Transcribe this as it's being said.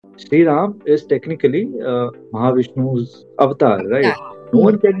Sri Ram is technically Mahavishnu's avatar, right? Yeah. No Hmm.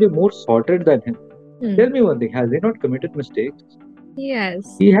 one can be more sorted than him. Hmm. Tell me one thing: has he not committed mistakes? Yes.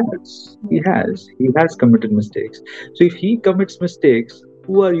 He has. He Yes. has. He has committed mistakes. So if he commits mistakes,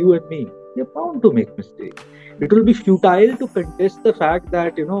 who are you and me? We're bound to make mistakes. It will be futile to contest the fact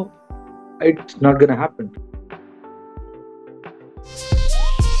that it's not going to happen.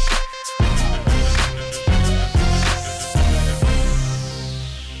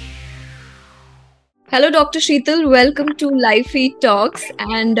 Hello, Dr. Sheetal. Welcome to Lifietalks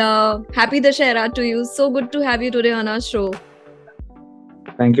and happy Dashera to you. So good to have you today on our show.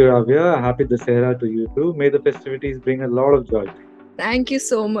 Thank you, Ravya. Happy Dasera to you too. May the festivities bring a lot of joy to you. Thank you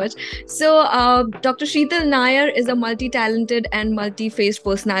so much. So, Dr. Sheetal Nair is a multi talented and multi faced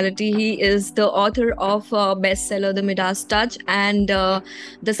personality. He is the author of bestseller The Midas Touch and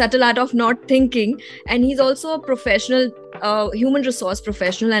The Subtle Art of Not Thinking. And he's also a professional, human resource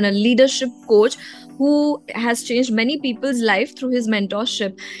professional, and a leadership coach who has changed many people's life through his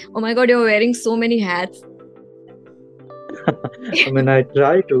mentorship. Oh my God, you're wearing so many hats. I mean, I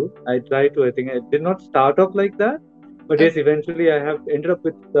try to. I try to. I think I did not start off like that. But yes, eventually I have ended up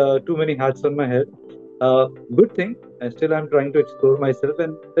with too many hats on my head. Good thing. I still am trying to explore myself,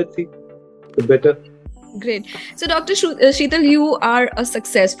 and let's see the better. Great. So, Dr. Sheetal, you are a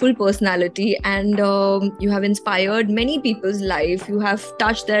successful personality and you have inspired many people's life. You have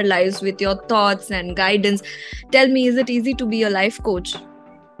touched their lives with your thoughts and guidance. Tell me, is it easy to be a life coach?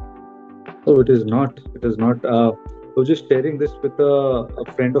 Oh, it is not. It is not. I was just sharing this with a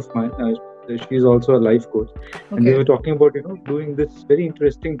friend of mine. She is also a life coach, and we Okay. were talking about doing this very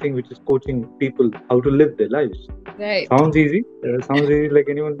interesting thing, which is coaching people how to live their lives. Right. Sounds easy. Sounds easy. Like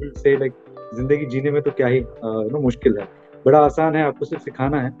anyone will say, like जिंदगी जीने में तो क्या ही मुश्किल है. बड़ा आसान है. आपको सिर्फ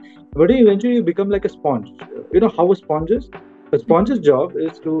सिखाना है. But eventually you become like a sponge. You know how a sponge is? A sponge's job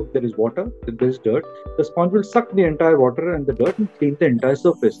is to, there is water, there is dirt. The sponge will suck the entire water and the dirt and clean the entire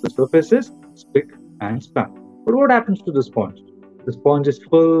surface. The surface is spick and span. But what happens to the sponge? The sponge is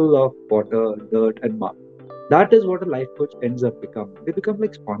full of water, dirt, and mud. That is what a life coach ends up becoming. They become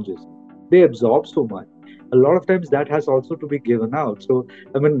like sponges. They absorb so much. A lot of times that has also to be given out. So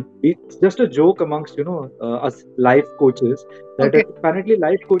I mean, it's just a joke amongst us life coaches that Okay. apparently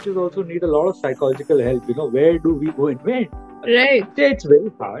life coaches also need a lot of psychological help. Where do we go and when? Right. Yeah, it's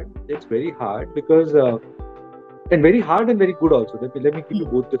very hard. It's very hard because and very hard and very good also. Let me give you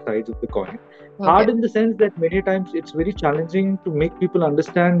both the sides of the coin. Okay. Hard in the sense that many times it's very challenging to make people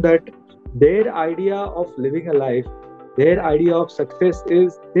understand that their idea of living a life, their idea of success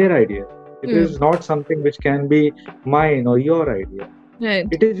is their idea. It Hmm. is not something which can be mine or your idea.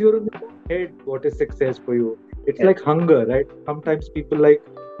 Right. It is your own head what is success for you. It's Correct. like hunger, right? Sometimes people like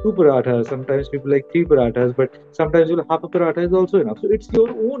two parathas, sometimes people like three parathas, but sometimes half a paratha is also enough. So it's your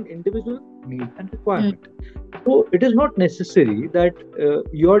own individual need and Hmm. requirement. So it is not necessary that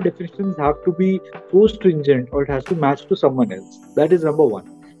your definitions have to be so stringent or it has to match to someone else. That is number one.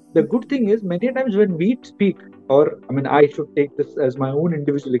 The good thing is many times when we speak, or I mean, I should take this as my own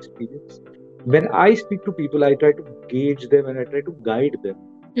individual experience. When I speak to people, I try to gauge them and I try to guide them.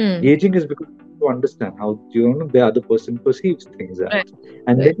 Hmm. Gauging is because to understand how the other person perceives things Right. as,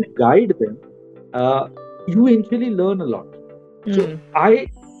 and Right. then you guide them. Uh, you eventually learn a lot. So Hmm.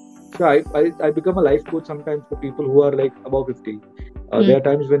 I become a life coach sometimes for people who are like above 50. Hmm. There are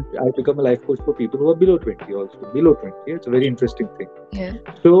times when I become a life coach for people who are below 20 also. Below 20. It's a very interesting thing. Yeah.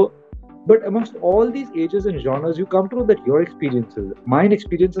 So, but amongst all these ages and genres, you come to know that your experiences, mine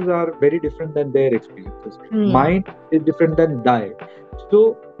experiences are very different than their experiences. Hmm. Mine is different than thy.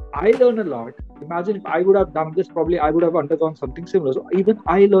 So I learn a lot. Imagine if I would have done this, probably I would have undergone something similar. So even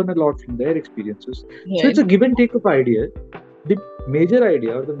I learn a lot from their experiences. So Right. it's a give and take of ideas. The major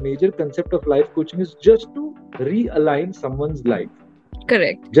idea or the major concept of life coaching is just to realign someone's life.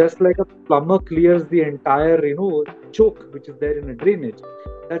 Correct. Just like a plumber clears the entire choke which is there in a drainage.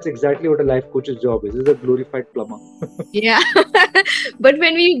 That's exactly what a life coach's job is a glorified plumber. Yeah. But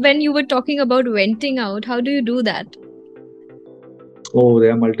when you were talking about venting out, how do you do that? Oh,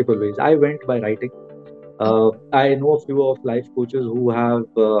 there are multiple ways. I went by writing. Okay. I know a few of life coaches who have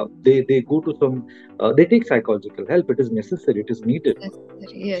they go to some they take psychological help. It is necessary. It is needed.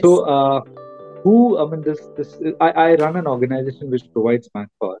 Necessary. So Yes. who I mean this I run an organization which provides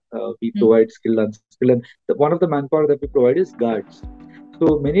manpower. We Hmm. provide skill and skill, and one of the manpower that we provide is guards.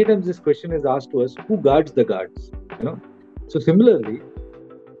 So many times this question is asked to us: who guards the guards? You know. So similarly,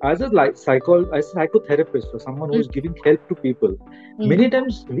 as a as a psychotherapist or someone who Hmm. is giving help to people, Hmm. many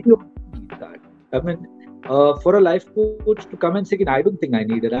times we also need that. I mean, for a life coach to come and say, "I don't think I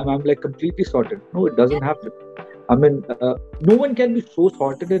need it. I'm like completely sorted." No, it doesn't happen. I mean, no one can be so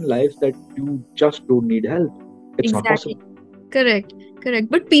sorted in life that you just don't need help. It's not Exactly. possible. Correct.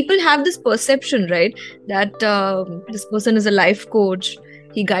 But people have this perception, right? That this person is a life coach.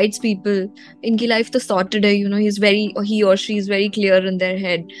 He guides people. Inki life to sorted hai, he or she is very clear in their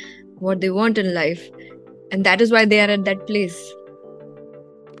head what they want in life. And that is why they are at that place.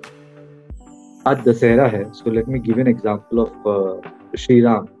 At Dasera hai, so let me give an example of Sri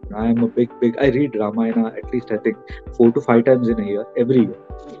Ram. I am a big, I read Ramayana at least I think 4 to 5 times in a year, every year.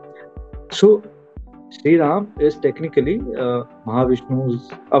 So Sri Ram is technically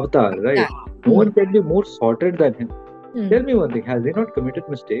Mahavishnu's avatar, right? No one can be more sorted than him. Tell me one thing, has he not committed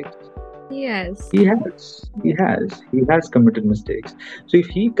mistakes? Yes. He has committed mistakes. So if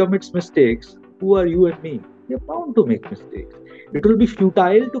he commits mistakes, who are you and me? We're bound to make mistakes. It will be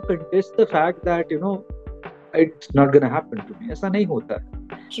futile to contest the fact that, it's not going to happen to me. Aisa nahi hota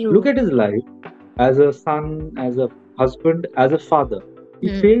hai. True. Look at his life as a son, as a husband, as a father.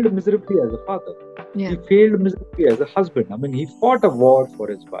 He failed miserably as a father. Yeah. He failed miserably as a husband. I mean, he fought a war for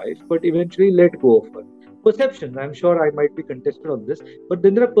his wife, but eventually let go of her. Perceptions, I'm sure I might be contested on this, but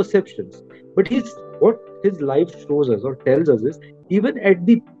then there are perceptions. But what his life shows us or tells us is, even at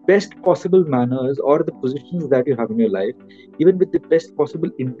the best possible manners or the positions that you have in your life, even with the best possible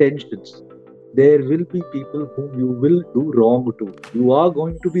intentions, there will be people whom you will do wrong to. You are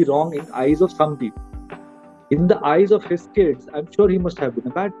going to be wrong in the eyes of some people. In the eyes of his kids, I'm sure he must have been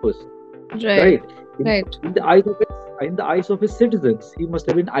a bad person. Right. In the eyes of his citizens, he must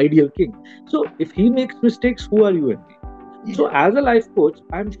have been ideal king. So if he makes mistakes, who are you and me? Yeah. So as a life coach,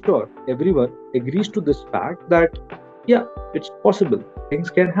 I'm sure everyone agrees to this fact that, yeah, it's possible. Things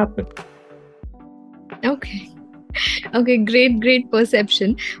can happen. Okay, great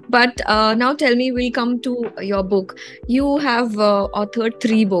perception. But now tell me, we'll come to your book. You have authored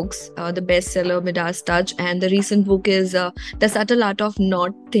 3 books, the bestseller Midas Touch, and the recent book is The Subtle Art of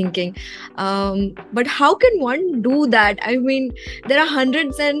Not Thinking. But how can one do that? I mean, there are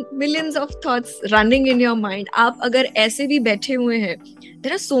hundreds and millions of thoughts running in your mind. आप अगर ऐसे भी बैठे हुए हैं,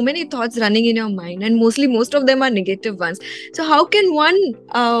 there are so many thoughts running in your mind, and most of them are negative ones. So how can one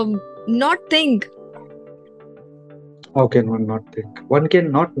not think? How can one not think? One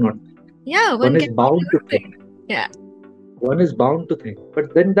cannot not think. Yeah, one is bound to think. Yeah. One is bound to think,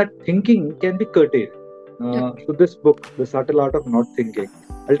 but then that thinking can be curtailed. So this book, The Subtle Art of Not Thinking,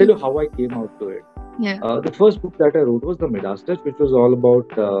 I'll tell you how I came out to it. Yeah. The first book that I wrote was The Midas Touch, which was all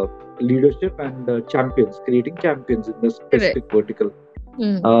about leadership and champions, creating champions in the specific vertical.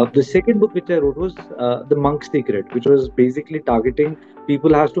 The second book which I wrote was The Monk's Secret, which was basically targeting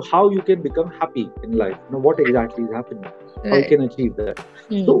people as to how you can become happy in life. What exactly is happening, how you can achieve that.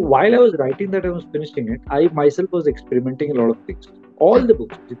 So while I was writing that, I was finishing it, I myself was experimenting a lot of things. All the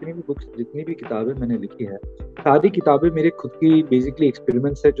books, जितनी भी किताबें मैंने लिखी है, सारी किताबें मेरे खुद की बेसिकली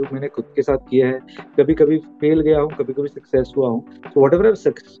एक्सपेरिमेंट्स है जो मैंने खुद के साथ किया है. कभी कभी फेल गया हूँ, कभी कभी सक्सेस हुआ हूँ. So whatever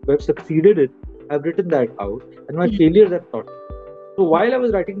I've succeeded in, I've written that out, and my failures I've taught. So while I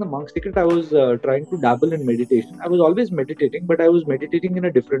was writing The Monk's Secret, I was trying to dabble in meditation. I was always meditating, but I was meditating in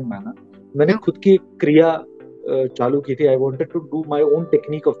a different manner. मैंने खुद की एक क्रिया चालू की थी. I wanted to do my own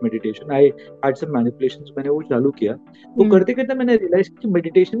technique of meditation. I had some manipulations. मैंने वो चालू किया. तो करते करते मैंने realize कि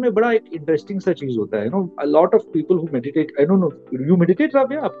meditation में बड़ा एक interesting सा चीज होता है. A lot of people who meditate. I don't know. You meditate,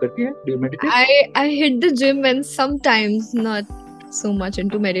 Rabia? आप करती हैं? Do you meditate? I hit the gym and sometimes not so much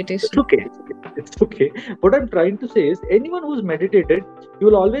into meditation. It's okay. What I'm trying to say is, anyone who's meditated, you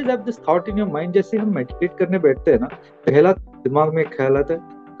will always have this thought in your mind. जैसे हम meditate करने बैठते हैं ना, पहला दिमाग में ख्याल आता है,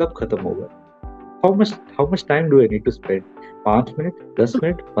 कब खत्म होगा? How much time do I need to spend? 5 minutes, 10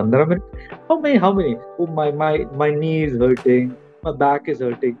 minutes, 15 minutes? How many? Oh, my knee is hurting, my back is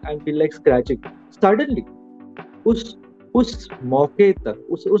hurting, I feel like scratching. Suddenly, उस मौके तक,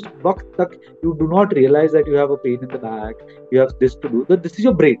 उस वक्त तक, you do not realize that you have a pain in the back, you have this to do. This is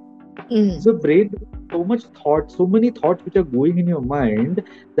your brain. So brain, so much thought, so many thoughts which are going in your mind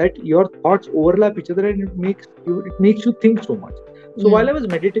that your thoughts overlap each other, and it makes you think so much. So while I was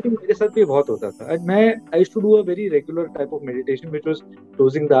meditating, मेरे साथ भी बहुत होता था. And I used to do a very regular type of meditation, which was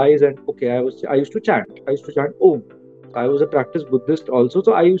closing the eyes and I used to chant Om. I was a practiced Buddhist also,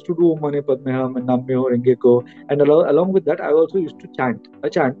 so I used to do Om Mane Padme Hum and Nam Myoho Renge Ko, and along with that, I also used to chant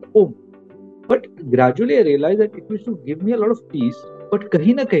Om. But gradually, I realized that it used to give me a lot of peace. But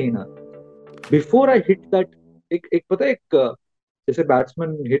कहीं ना, before I hit that, एक पता है जैसे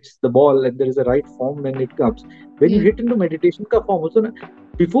batsman hits the ball and there is a right form when it comes. When you hit into meditation का form also ना,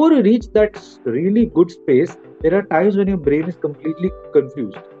 before you reach that really good space, there are times when your brain is completely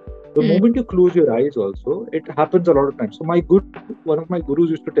confused. The moment you close your eyes also, it happens a lot of times. So one of my gurus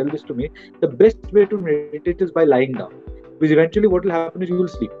used to tell this to me, the best way to meditate is by lying down. Because eventually what will happen is you will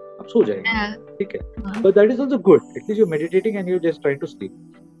sleep. आप सो जाएंगे, ठीक है? But that is also good. At least you're meditating and you're just trying to sleep.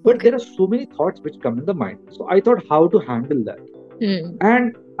 But there are so many thoughts which come in the mind. So I thought how to handle that.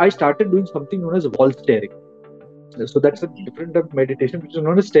 And I started doing something known as wall staring. So that's a different type of meditation, which is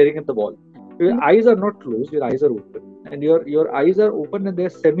known as staring at the wall. Your eyes are not closed, your eyes are open. And your eyes are open and they're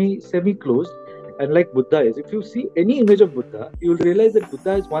semi closed. And like Buddha is, if you see any image of Buddha, you will realize that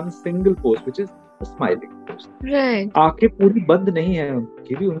Buddha is one single pose, which is a smiling pose. Right. आंखें पूरी बंद नहीं है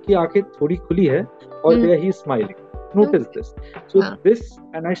उनकी भी, उनकी आंखें थोड़ी खुली है और there he is smiling. Notice this. So this,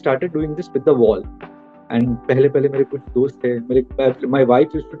 and I started doing this with the wall. And पहले मेरे कुछ दोस्त थे, my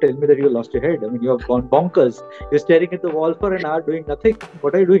wife used to tell me that you lost your head. I mean, you have gone bonkers. You're staring at the wall for an hour doing nothing.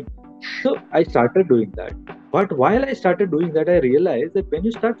 What are you doing? So I started doing that. But while I started doing that, I realized that when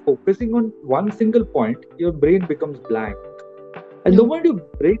you start focusing on one single point, your brain becomes blank. And the moment your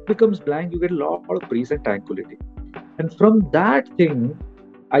brain becomes blank, you get a lot of peace and tranquility. And from that thing,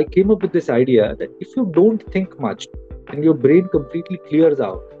 I came up with this idea that if you don't think much and your brain completely clears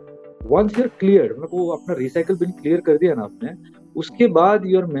out, once you're cleared, मतलब वो अपना recycle bin clear कर दिया ना आपने, उसके बाद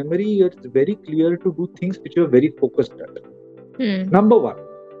your memory is very clear to do things which you are very focused at. Number one,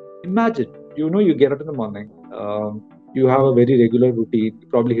 imagine, you get up in the morning, you have a very regular routine, you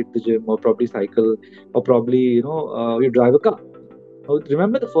probably hit the gym or probably cycle or probably, you drive a car. Now,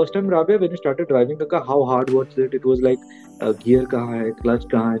 remember the first time, Rabia, when you started driving a car, how hard was it? It was like, gear कहाँ है, clutch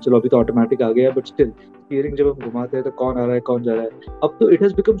कहाँ है, चलो अभी तो automatic आ गया, but still, steering जब हम घुमाते हैं तो कौन आ रहा है, कौन जा रहा है. अब तो it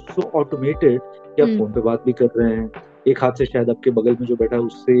has become so automated कि आप फोन पे बात भी कर रहे हैं, एक हाथ से शायद आपके बगल में जो बैठा है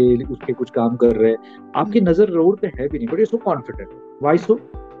उसके कुछ काम कर रहे हैं, आपकी नजर रोड पे है भी नहीं, but you're so confident. Why so?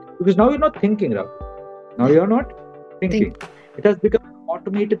 Because now you're not thinking, Rabia. Now you're not thinking. It has become an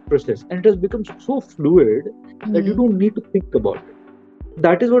automated process and it has become so fluid that you don't need to think about it.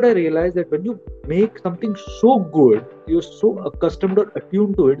 That is what I realized, that when you make something so good, you're so accustomed or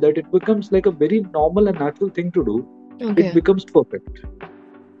attuned to it that it becomes like a very normal and natural thing to do. It becomes perfect.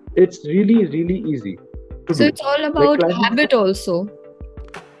 It's really, really easy to do. So it's all about habit also.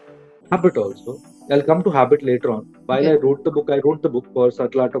 Habit also. I'll come to habit later on. While I wrote the book for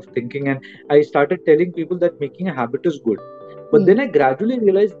Subtle Art of Thinking, and I started telling people that making a habit is good. But then I gradually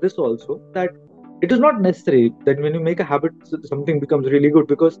realized this also, that it is not necessary that when you make a habit, something becomes really good,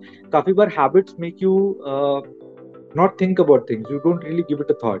 because काफी बार habits make you not think about things. You don't really give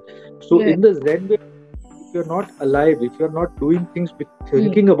it a thought. So in the Zen way, if you're not alive, if you're not doing things with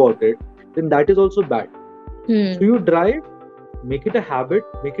thinking about it, then that is also bad. So you drive, make it a habit,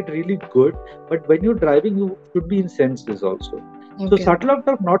 make it really good. But when you're driving, you should be in senses also. So Subtle Art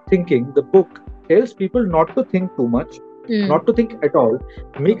of Not Thinking, the book, tells people not to think too much. Not to think at all,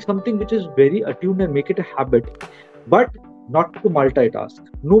 make something which is very attuned and make it a habit, but not to multitask.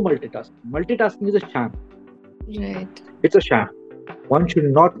 No multitasking. Multitasking is a sham. Right. It's a sham. One should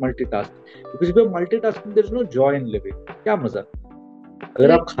not multitask, because if you're multitasking, there's no joy in living. क्या मजा?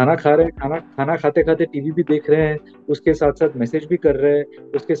 अगर आप खाना खा रहे हैं, खाना खाते खाते टीवी भी देख रहे हैं, उसके साथ साथ मैसेज भी कर रहे हैं,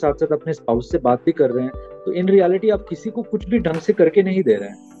 उसके साथ साथ अपने स्पाउस से बात भी कर रहे हैं, तो इन रियलिटी आप किसी को कुछ भी ढंग से करके नहीं दे रहे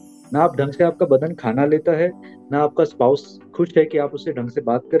हैं. ना आप ढंग से आपका बदन खाना लेता है, ना आपका स्पाउस खुश है कि आप उससे ढंग से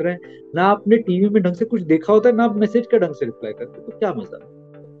बात कर रहे हैं, ना आपने टीवी में ढंग से कुछ देखा होता है, ना आप मैसेज का ढंग से रिप्लाई करते हैं, तो क्या मजा?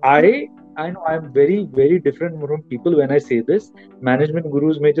 I know I'm very, very different from people when I say this. Management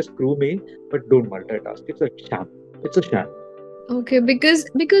gurus may just screw me, but don't multitask. It's a sham. It's a sham. Okay, because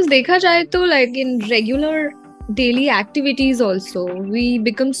देखा जाए तो like in regular daily activities also, we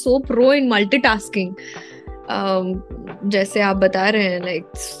become so pro in multitasking. जैसे आप बता रहे हैं, like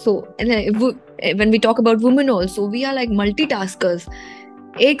so when we talk about women also, we are like multitaskers.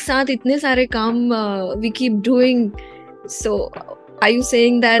 एक साथ इतने सारे काम we keep doing. So are you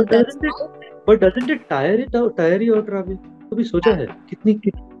saying that but doesn't it tire you out, Ravi? कभी सोचा है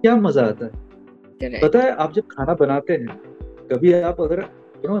क्या मजा आता है? पता है, आप जब खाना बनाते हैं, कभी आप अगर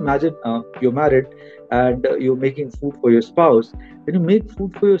imagine you're married and you're making food for your spouse. When you make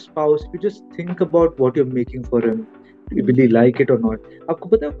food for your spouse, you just think about what you're making for him. You really like it or not. आपको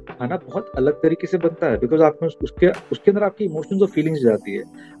पता है खाना बहुत अलग तरीके से बनता है, because आपने उसके अंदर आपकी emotions और feelings जाती है.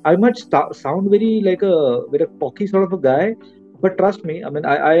 I might sound very like a very cocky sort of a guy, but trust me, I mean,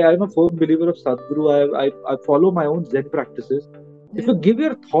 I'm a firm believer of Sadhguru. I follow my own Zen practices. If you give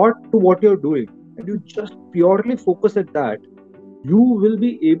your thought to what you're doing and you just purely focus at that, you will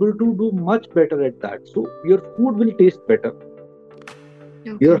be able to do much better at that. So your food will taste better.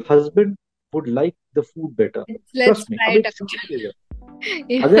 Your husband would like the food better. Let's Trust me. try it.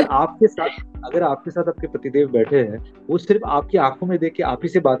 अगर आपके साथ अगर आपके साथ आपके पतिदेव बैठे हैं, वो सिर्फ आपकी आंखों में देख के आप ही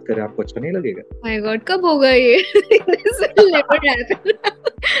से बात करें, आपको अच्छा नहीं लगेगा? माय गॉड, कब होगा ये? This will never happen.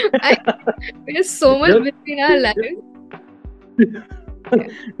 We're so much जब busy in our lives.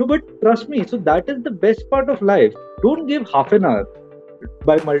 no, but trust me, so that is the best part of life. Don't give half an hour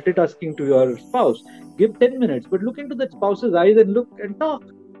by multitasking to your spouse. Give 10 minutes, but look into that spouse's eyes and look and talk.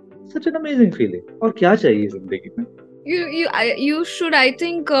 Such an amazing feeling. और क्या चाहिए जिंदगी में? You should, I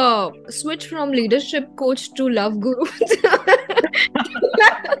think, switch from leadership coach to love guru.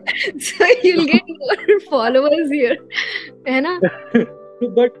 So you'll get more followers here, है ना?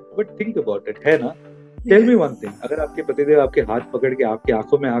 But think about it, है ना? Tell me one thing, अगर आपके पतिदेव आपके हाथ पकड़ के आपकी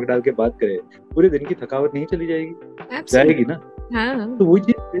आंखों में आंख डाल के बात करे, पूरे दिन की थकावट नहीं चली जाएगी? जाएगी ना? हाँ. तो वही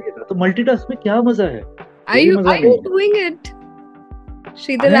चीज चाहिए ना. तो मल्टीटास्क में क्या मजा है? Are you doing it?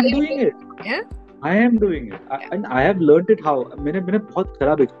 Sheetal, I am doing it. Yeah? I am doing it. And I have learned it how. मैंने बहुत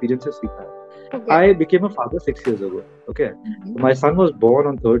खराब experiences सीखा है. Okay. I became a father 6 years ago. Okay, my son was born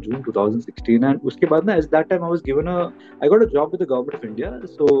on 3rd June 2016, and उसके बाद ना, at that time I got a job with the government of India.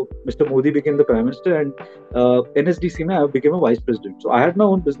 So Mr. Modi became the Prime Minister, and NSDC में I became a Vice President. So I had my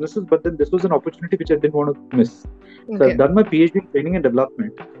own businesses, but then this was an opportunity which I didn't want to miss. Okay. So I've done my PhD in training and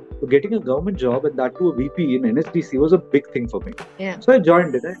development. So getting a government job and that too a VP in NSDC was a big thing for me. Yeah. So I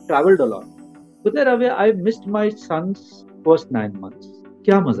joined it. I traveled a lot. But then I missed my son's first 9 months.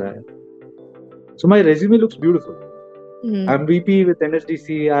 क्या मजा है? So my resume looks beautiful. I'm VP with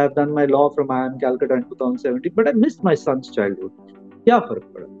NSDC. I have done my law from IIM Calcutta in 2017, but I missed my son's childhood. क्या फर्क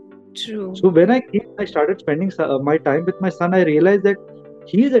पड़ा? True. So when I started spending my time with my son, I realized that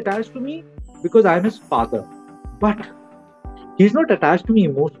he is attached to me because I'm his father, but he's not attached to me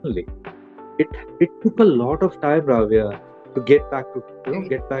emotionally. It took a lot of time, Ravya, to get back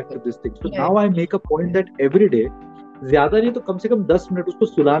to this thing. So now I make a point that every day, ज्यादा नहीं तो कम से कम 10 minute उसको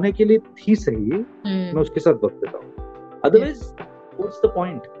सुलाने के लिए ही सही मैं उसके साथ वक्त देता हूँ. Otherwise, what's the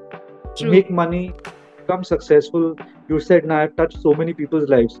point? Make money, become successful. You said now I've touched so many people's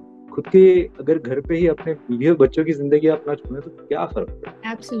lives. खुद के अगर घर पे ही अपने बीवी और बच्चों की जिंदगी अपना छूने तो क्या फर्क पड़ता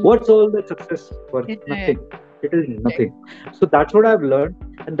है? What's all the success for? Nothing. It is nothing. So that's what I've learned,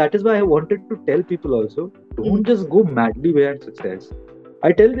 and that is why I wanted to tell people also, don't just go madly behind success.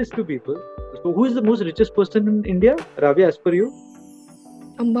 I tell this to people. So who is the most richest person in India, Ravya, as per you?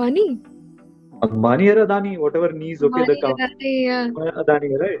 Ambani or Adani, whatever knees, okay, the count.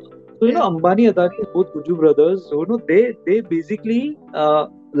 Adani, right? So you know, Ambani, Adani, both Guju brothers. So you know, they basically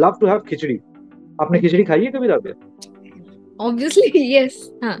love to have khichdi. आपने खिचड़ी खाई है कभी, Rabia? Obviously, yes.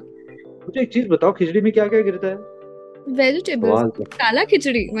 हाँ. मुझे एक चीज बताओ, खिचड़ी में क्या क्या गिरता है? Vegetables. Masala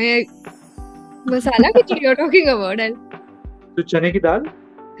khichdi. Masala khichdi you're talking about it. तो चने की दाल,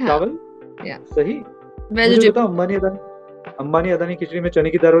 चावल. सही. मुझे बताओ, अंबानी अदानी खिचड़ी में चने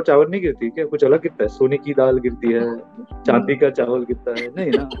की दाल और चावल नहीं गिरती क्या? कुछ अलग गिरता है? सोने की दाल गिरती है, चांदी का चावल गिरता है?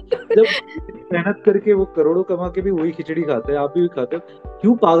 नहीं ना. जब मेहनत करके वो करोड़ों कमा के भी वही खिचड़ी खाते हैं, आप भी खाते हो,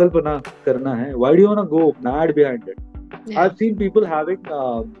 क्यों पागलपना करना है? Why do you wanna go mad behind it? I've seen people having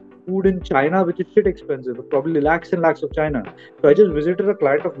food in China which is shit expensive, probably lakhs and lakhs of China. So I just visited a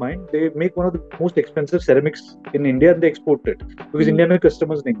client of mine. They make one of the most expensive ceramics in India and they export it because India में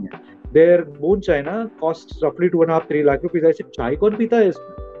customers नहीं है. Their bone China costs roughly 2.5-3 lakh rupees. I said, चाय कौन पीता है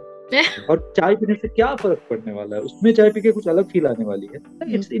इसमें? और चाय पीने से क्या फर्क पड़ने वाला है? उसमें चाय पी के कुछ अलग फील आने वाली है.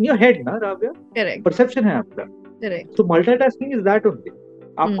 It's in your head ना, राव्या? Correct. Perception है आपका. Correct. So multitasking is that only.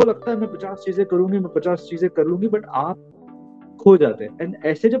 आपको लगता है मैं 50 चीजें करूंगी, मैं 50 चीजें कर लूंगी, बट आप खो जाते हैं. एंड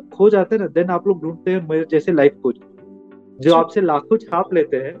ऐसे जब खो जाते हैं ना, देन आप लोग ढूंढते हैं मेरे जैसे लाइफ कोच जो आपसे लाखों छाप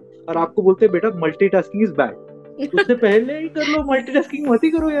लेते हैं और आपको बोलते हैं बेटा मल्टीटास्किंग इज बैड. उससे पहले ही कर लो, मल्टीटास्किंग मत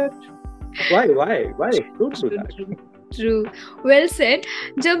ही करो यार. Why don't do that. True. Well said.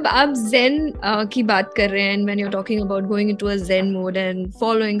 जब आप Zen की बात कर रहे हैं, and when you're talking about going into a Zen mode and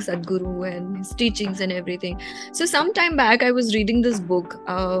following Sadhguru and his teachings and everything. So some time back I was reading this book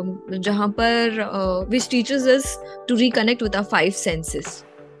जहाँ पर which teaches us to reconnect with our 5 senses.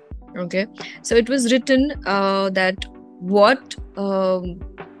 Okay. So it was written that what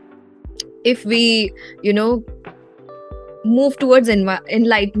if we move towards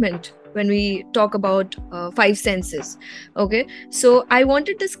enlightenment when we talk about 5 senses. Okay, so I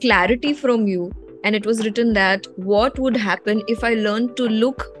wanted this clarity from you, and it was written that what would happen if I learned to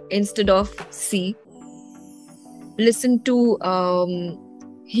look instead of see, listen to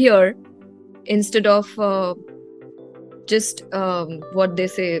hear instead of just what they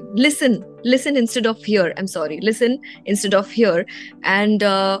say, listen instead of hear. I'm sorry, listen instead of hear.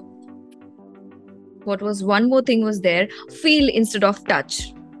 And what was one more thing was there, feel instead of touch.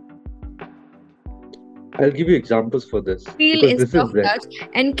 I'll give you examples for this Feel because this instead is of Zen. touch,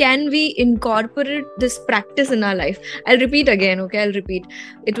 and can we incorporate this practice in our life? I'll repeat again, okay? I'll repeat.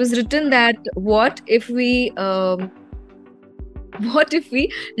 It was written that what if we what if we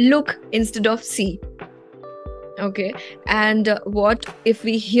look instead of see? Okay. And what if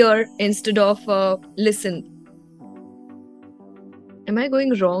we hear instead of listen? Am I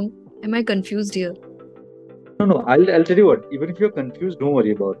going wrong? Am I confused here? No. I'll tell you what. Even if you're confused, don't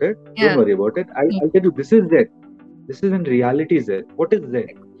worry about it. Don't Yeah. worry about it. I'll tell you. This is Zen. This is in reality Zen. What is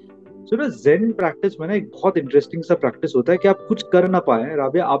Zen? So ना Zen practice में ना एक बहुत interesting सा practice होता है कि आप कुछ कर ना पाए,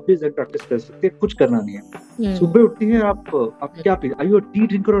 राबिया आप भी Zen practice कर सकते हैं, कुछ करना नहीं है। सुबह उठती हैं आप क्या P? Are you a tea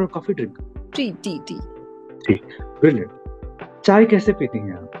drinker or a coffee drinker? Tea. T, brilliant. चाय कैसे पीती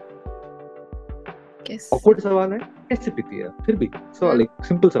हैं आप? ऑकवर्ड सवाल है, कैसे पीती है? फिर भी सवाल एक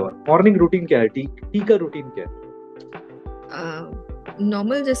सिंपल सवाल, मॉर्निंग रूटीन क्या है? टी का रूटीन क्या है?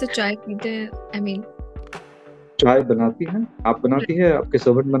 नॉर्मल जैसे चाय पीते हैं, आई मीन चाय बनाती हैं आप? बनाती है? आपके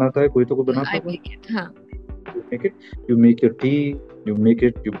सर्वेंट बनाता है? कोई तो कोई बनाता है? हाँ. You make your tea, you make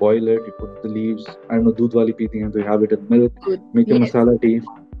it, you boil it, you put the leaves. I don't know, दूध वाली पीती हैं तो you have it in milk. Make a masala tea,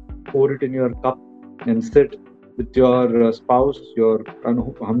 pour it in your cup and sit with your spouse,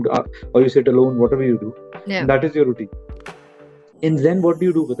 or you sit alone, whatever you do. Yeah. That is your routine. In Zen, what do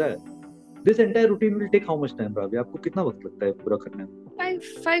you do? पता है? This entire routine will take how much time, Ravi? आपको कितना वक्त लगता है पूरा करने में?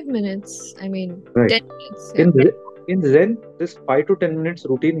 5 minutes. I mean, right. 10 minutes. Yeah. In Zen, this 5 to 10 minutes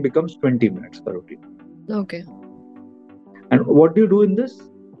routine becomes 20 minutes per routine. Okay. And what do you do in this?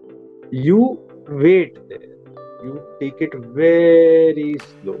 You wait there. You take it very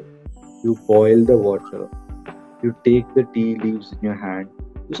slow. You boil the water. You take the tea leaves in your hand.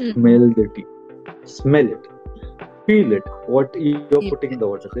 You smell the tea. Smell it. Feel it. What you're putting in the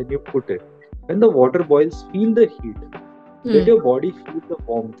water. Then you put it. When the water boils, feel the heat. Let your body feel the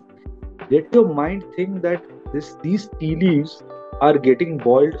warmth. Let your mind think that these tea leaves are getting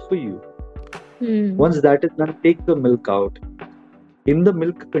boiled for you. Once that is done, take the milk out. In the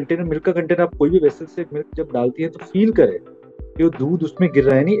milk container आप कोई भी vessel से milk जब डालती है तो feel करे कि वो दूध उसमें गिर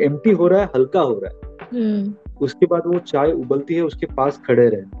रहा है, नहीं एम्प्टी हो रहा है, हल्का हो रहा है। उसके बाद वो चाय उबलती है, उसके पास खड़े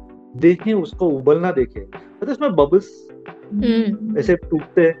रहे, देखें उसको उबलना, देखें मतलब उसमें बबल्स ऐसे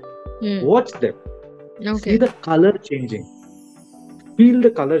टूटते हैं। Watch them. See the color changing. Feel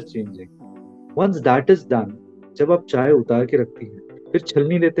the color changing. Once that is done, जब आप चाय उतार के रखती हैं, फिर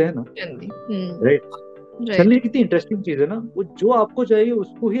छलनी लेते हैं ना, राइट? छलनी कितनी इंटरेस्टिंग चीज है ना, वो जो आपको चाहिए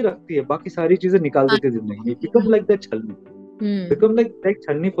उसको ही रखती है, बाकी सारी चीजें निकाल देती है जिंदगी। Become like that छलनी. Become like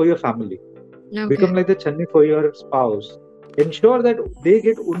छलनी for your family. Become like the छलनी for your spouse. Ensure that they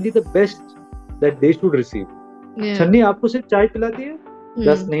get only the best that they should receive. छलनी आपको सिर्फ चाय पिलाती है,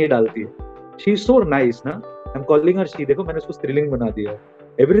 रस नहीं डालती है। She is so nice ना. I'm calling her she. देखो मैंने उसको स्त्रीलिंग बना दिया।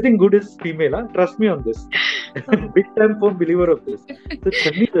 Everything good is female, huh? Trust me on this. Big time firm believer of this. तो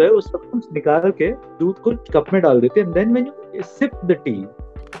छन्नी जो है वो सब कुछ निकाल के दूध को कप में डाल देते हैं। And then when you sip the tea,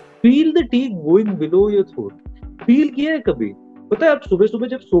 feel the tea going below your throat. Feel किया है कभी? पता है आप सुबह सुबह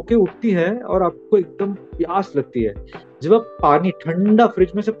जब सो के उठती है और आपको एकदम प्यास लगती है, जब आप पानी ठंडा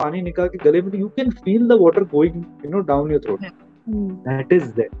फ्रिज में से पानी निकाल के गले में, you can feel the water going, down your throat. That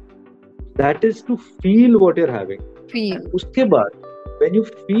is that. That is to feel what you're having. Feel. उसके बाद when you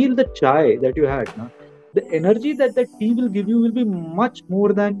feel the chai that you had, na, the energy that the tea will give you will be much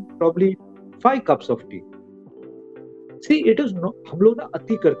more than probably 5 cups of tea. See, it is no, हम लोग ना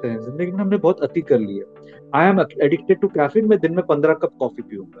अति करते हैं जिंदगी में, हमने बहुत अति कर लिया। I am addicted to caffeine. मैं दिन में 15 कप कॉफी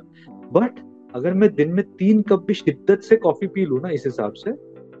पीऊंगा, बट अगर मैं दिन में 3 कप भी शिद्दत से कॉफी पी लूँ ना इस हिसाब से,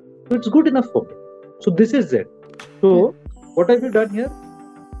 so it's good enough for me. So this is it. So what have you done here?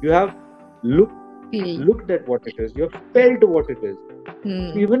 You have looked at what it is. You have felt what it is.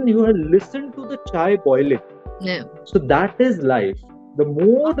 Even you have listened to the chai boiling. Yeah. So that is life. The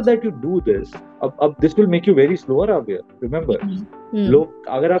more that you do this, this will make you very slower up here. Remember, लोग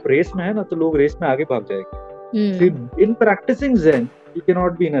अगर आप race में है ना तो लोग race में आगे भाग जाएंगे. See, in practicing Zen, you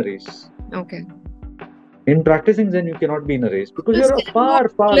cannot be in a race. Okay. In practicing Zen, you cannot be in a race because you are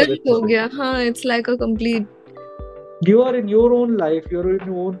far away. हो गया. हाँ, it's like a complete. You are in your own life. You are in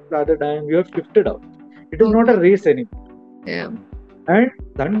your own paradigm. You have shifted out. It is not a race anymore. Yeah. And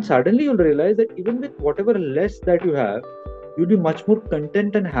then suddenly you'll realize that even with whatever less that you have, you'll be much more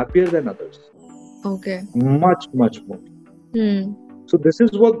content and happier than others. Okay. Much more. So this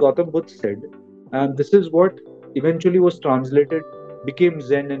is what Gautam Buddha said, and this is what eventually was translated, became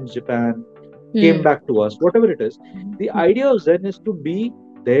Zen in Japan, came back to us, whatever it is. The idea of Zen is to be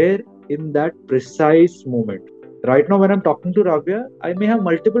there in that precise moment. Right now when I'm talking to Ravya, I may have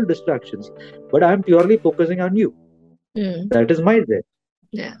multiple distractions, but I'm purely focusing on you. That is my Zen.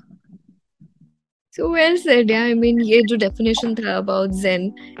 Yeah. So well said. Yeah, I mean, ये जो definition था about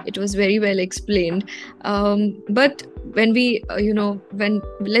Zen, it was very well explained. But when we, when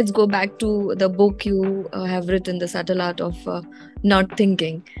let's go back to the book you have written, The Subtle Art of Not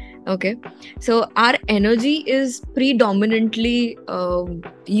Thinking. Okay, so our energy is predominantly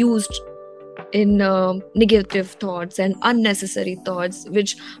used in negative thoughts and unnecessary thoughts,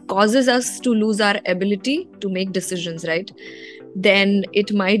 which causes us to lose our ability to make decisions, right? Then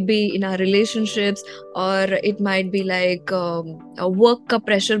it might be in our relationships, or it might be like a work ka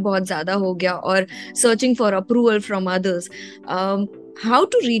pressure bahut zyada ho gaya, or searching for approval from others. How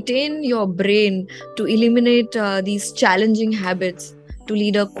to retain your brain to eliminate these challenging habits to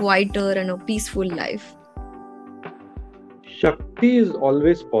lead a quieter and a peaceful life? Shakti is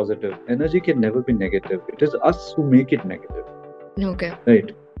always positive. Energy can never be negative. It is us who make it negative. Okay.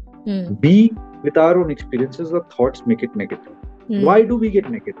 Right. We, with our own experiences or thoughts, make it negative. Why do we get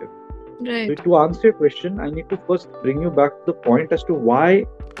negative? Right. So to answer your question, I need to first bring you back to the point as to why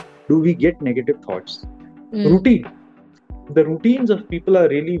do we get negative thoughts. Routine. The routines of people are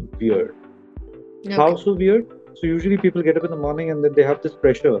really weird. Okay. How so weird? So usually people get up in the morning and then they have this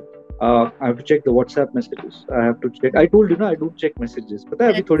pressure. I have to check the WhatsApp messages. I have to check. I told you ना, I don't check messages. पता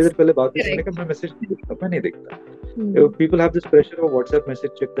है अभी थोड़ी देर पहले बात हुई, मैंने कहा मैं मैसेज नहीं देखता, मैं नहीं देखता. People have this pressure of WhatsApp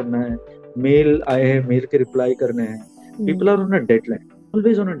message check करना है, मेल आए हैं, मेल के रिप्लाई करने हैं. People are on a deadline,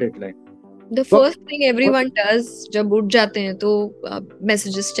 always on a deadline. The first thing everyone does जब उठ जाते हैं तो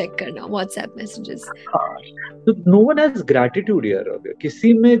messages check करना, WhatsApp messages. So no one has gratitude here.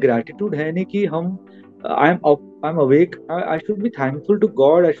 किसी में gratitude है नहीं कि हम I'm awake. I should be thankful to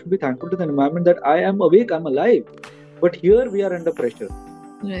God. I should be thankful to the environment that I am awake. I'm alive. But here we are under pressure.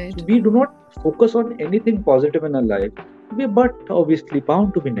 Right. So we do not focus on anything positive in our life. But obviously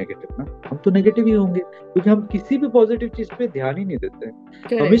bound to be negative. ना? हम तो negative ही होंगे क्योंकि हम किसी भी positive चीज पे ध्यान ही नहीं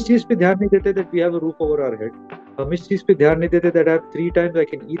देते. हम इस चीज पे ध्यान नहीं देते that we have a roof over our head. हम इस चीज पे ध्यान नहीं देते that I have 3 times I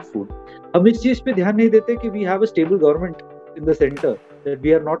can eat food. हम इस चीज पे ध्यान नहीं देते कि we have a stable government in the center, that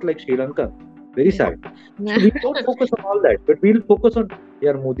we are not like Sri Lanka. Very sad. So we don't focus on all that, but we'll focus on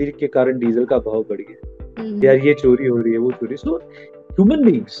यार मोदी के कारण डीजल का भाव बढ़ गया, यार ये चोरी हो रही है, वो चोरी. So human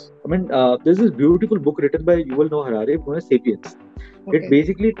beings, I mean, there's this beautiful book written by Yuval Noah Harari known as Sapiens. Okay. It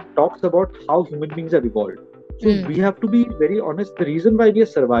basically talks about how human beings have evolved. So we have to be very honest. The reason why we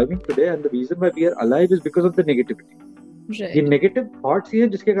are surviving today and the reason why we are alive is because of the negativity. Right. ये negative thoughts ही है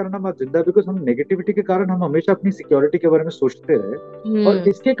जिसके कारण हम आज जिंदा है, because हम नेगेटिविटी के कारण हम हमेशा अपनी सिक्योरिटी के बारे में सोचते रहे. और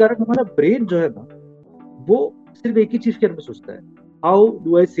इसके कारण हमारा ब्रेन जो है ना, वो सिर्फ एक ही चीज के बारे में सोचता है, how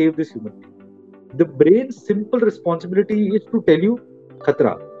do I save this human being. The brain simple responsibility is to tell you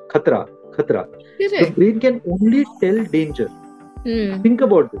खतरा खतरा खतरा. The brain can only tell danger. Think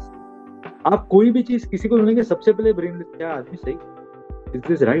about this. आप कोई भी चीज किसी को बोलेंगे, सबसे पहले ब्रेन क्या आदमी सही, is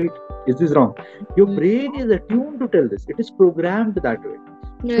this right, is this wrong? Your brain is attuned to tell this. It is programmed that way.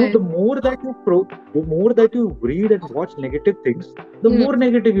 So the more that you read and watch negative things, the more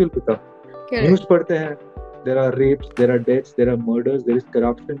negative you'll become. News पढ़ते हैं, there are rapes, there are deaths, there are murders, there is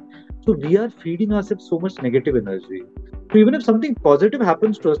corruption. So we are feeding ourselves so much negative energy. So even if something positive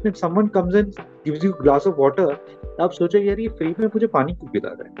happens to us, if someone comes and gives you a glass of water, आप सोचोगे यार ये free में मुझे पानी क्यों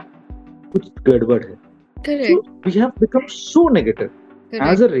पिला रहा है, कुछ गड़बड़ है. So we have become so negative. Correct.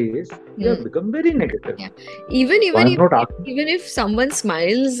 As a race, we have become very negative. Yeah. Even if someone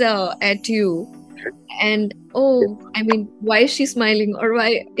smiles at you, and I mean, why is she smiling, or why?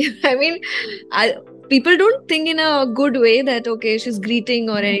 I mean, people don't think in a good way that okay, she's greeting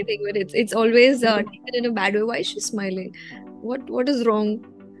or anything, but it's always taken in a bad way. Why is she smiling? What is wrong?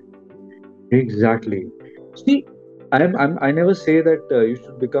 Exactly. See, I never say that you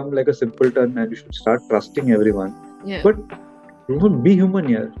should become like a simpleton and you should start trusting everyone. Yeah. But be human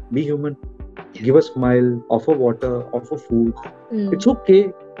here. Be human. Give a smile, offer water, offer food. It's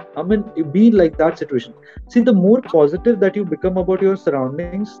okay. I mean, be like that situation. See, the more positive that you become about your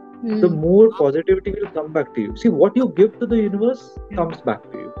surroundings, the more positivity will come back to you. See, what you give to the universe comes back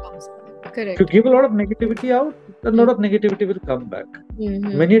to you. Correct. If you give a lot of negativity out, a lot of negativity will come back.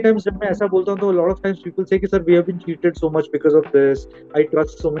 Many times जब मैं ऐसा बोलता हूँ तो a lot of times people say कि sir, we have been cheated so much because of this. I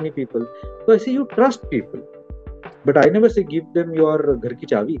trust so many people. So I say you trust people. But I never say give them your घर की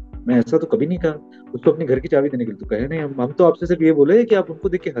चाबी. मैं ऐसा तो कभी नहीं कहा उसको अपनी घर की चाबी देने के लिए. तो कहे नहीं, हम तो आपसे सिर्फ ये बोले कि आप उनको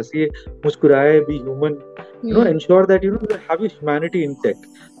देख के हंसिए, मुस्कुराए, be human, ensure that you have your humanity intact.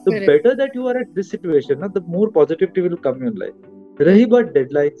 The better that you are at this situation, the more positivity will come in your life. रही बात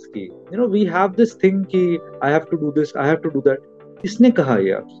deadlines की, we have this thing कि I have to do this, I have to do that. किसने कहा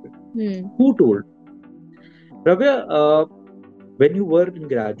ये आपसे? Who told? Ravya, when you were in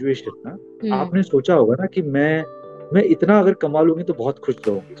graduation, आपने सोचा होगा ना कि मैं मैं इतना अगर कमा लूंगी तो बहुत खुश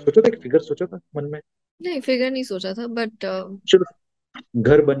रहूंगी। सोचा था, एक फिगर सोचा था मन में। नहीं, फिगर नहीं सोचा था, बट चलो,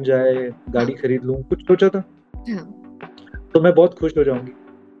 घर बन जाए, हाँ गाड़ी खरीद लूं, कुछ सोचा था हाँ, तो मैं बहुत खुश हो जाऊंगी।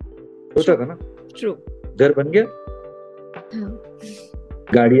 ट्रू सोचा था ना। ट्रू। घर बन गया, हाँ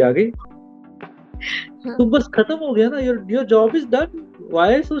गाड़ी आ गई, हाँ। तो बस खत्म हो गया ना। Your job is done.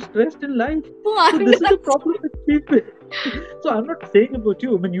 Why so stressed in life? Oh, So I'm this is the not. problem with people. So I'm not saying about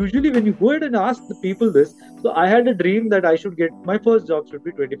you. I mean, usually when you go ahead and ask the people this, so I had a dream that I should get my first job should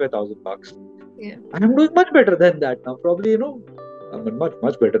be $25,000. Yeah. And I'm doing much better than that now. Probably, I mean,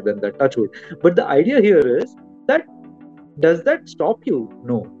 much better than that. Touch wood. But the idea here is that does that stop you?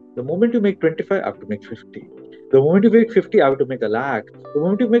 No. The moment you make 25, I have to make 50. The moment you make 50, I have to make a lakh. The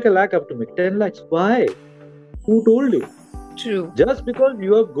moment you make a lakh, I have to make 10 lakhs. Why? Who told you? True. Just because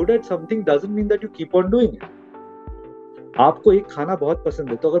you are good at something doesn't mean that you keep on doing it. आपको एक खाना बहुत पसंद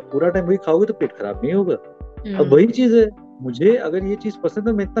है, तो अगर पूरा time वही खाओगे तो पेट खराब नहीं होगा। अब वही चीज है, मुझे अगर ये चीज पसंद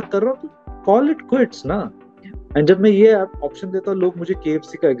है, मैं इतना कर रहा हूँ, तो कॉल इट क्विट्स ना। एंड जब मैं ये ऑप्शन देता हूँ, लोग मुझे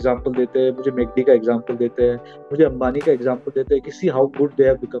KFC का एग्जांपल देते हैं, मुझे मैकडी का एग्जांपल देते हैं, मुझे अंबानी का एग्जांपल देते हैं कि see how good they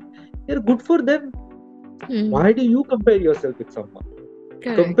have become. यार, good for them. Why do you compare yourself with someone?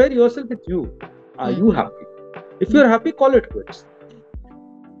 Compare yourself with you. Are you happy? If you are happy, call it quits.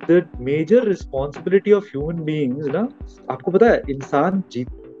 The major responsibility of human beings ना, आपको पता है, इंसान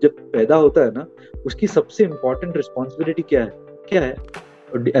जब पैदा होता है ना, उसकी सबसे important responsibility क्या है? क्या है?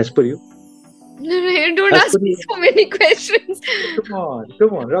 As per you? No, don't ask me so many questions.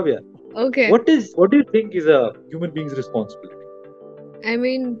 Come on, Rabia. Okay. What do you think is a human being's responsibility? I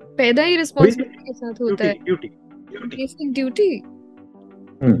mean, पैदा ही responsibility के साथ होता है. Duty. Basic duty.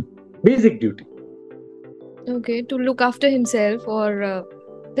 Basic duty. Okay, to look after himself, or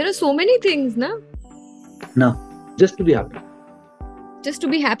there are so many things, na? No, just to be happy. Just to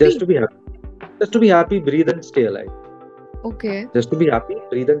be happy. Just to be happy, breathe and stay alive. Okay. Just to be happy,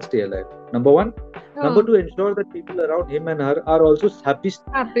 breathe and stay alive. Number one. Number two, ensure that people around him and her are also happy,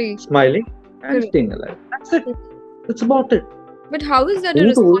 smiling and staying alive. That's it. That's about it. But how is that a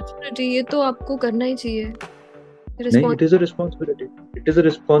responsibility? ये तो आपको करना ही चाहिए. नहीं, it is a responsibility. It is a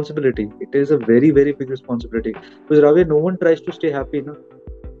responsibility. It is a very, very big responsibility. Because Ravi, no one tries to stay happy, ना.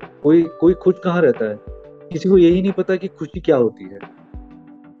 कोई खुश कहाँ रहता है? किसी को यही नहीं पता कि खुशी क्या होती है।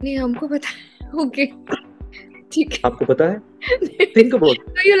 नहीं, हमको पता है। Okay. ठीक है। आपको पता है? Think about it.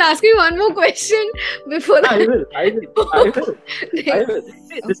 So you'll ask me one more question before that. I will.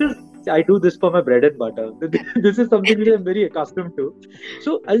 See, I do this for my bread and butter. This is something which I'm very accustomed to.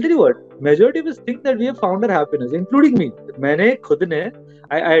 So I'll tell you what. Majority of us think that we have found our happiness, including me. मैंने खुद ने,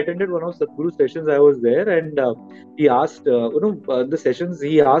 I attended one of Sadhguru's sessions. I was there, and he asked, the sessions,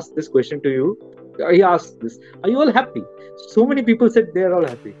 he asked this question to you. He asked this: are you all happy? So many people said they are all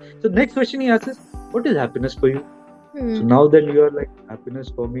happy. So next question he asks is, what is happiness for you? So now then you are like,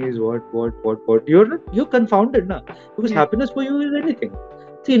 happiness for me is what? You're confounded, na? Because happiness for you is anything.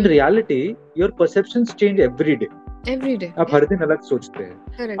 See, in reality, your perceptions change every day. Every day. आप हर दिन अलग सोचते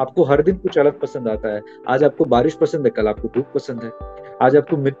हैं. आपको हर दिन कुछ अलग पसंद आता है. आज आपको बारिश पसंद है, कल आपको धूप पसंद है. आज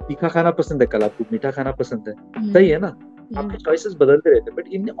आपको तीखा खाना पसंद है, कल आपको मीठा खाना पसंद है. सही है ना? आपके चॉइसेस बदलते रहते हैं. But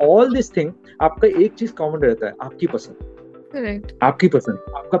in all this thing आपका एक चीज कॉमन रहता है, आपकी पसंद. Correct. आपकी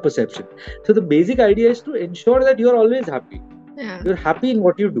पसंद, आपका perception. So the basic idea is to ensure that you are always happy. Yeah. You're happy in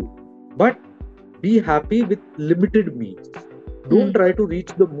what you do, but be happy with limited means. Don't try to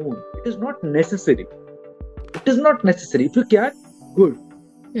reach the moon. It is not necessary. It is not necessary. If you can, good.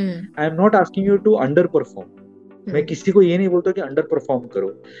 I am not asking you to underperform. मैं किसी को ये नहीं बोलता कि under perform करो,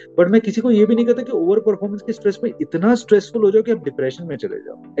 but मैं किसी को ये भी नहीं कहता कि ओवर परफॉर्मेंस के स्ट्रेस में इतना स्ट्रेसफुल हो जाओ कि आप डिप्रेशन में चले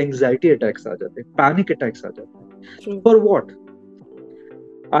जाओ. एंजाइटी अटैक्स आ जाते हैं, पैनिक अटैक्स आ जाते हैं. For what?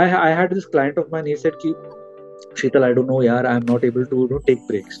 I had this client of mine. He said कि Sheetal, I don't know, yaar, I am not able to take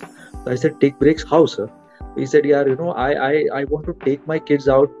breaks. So I said, take breaks how, sir? He said, yaar, I want to take my kids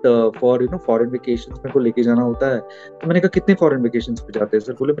out for foreign vacations. मेरे को लेके जाना होता है. तो मैंने कहा, कितने foreign vacations पे जाते हैं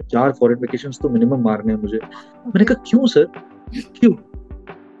सर? बोले, 4 foreign vacations तो minimum मारने हैं मुझे. मैंने कहा, क्यों सर?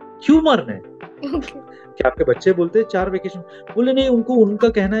 क्यों मारने हैं? क्या आपके बच्चे बोलते हैं 4 वेकेशन? बोले नहीं, उनका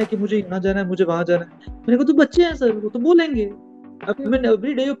कहना है कि मुझे यहाँ जाना है, मुझे वहां जाना है. मैंने कहा, तो बच्चे हैं सर, वो तो बोलेंगे. I mean,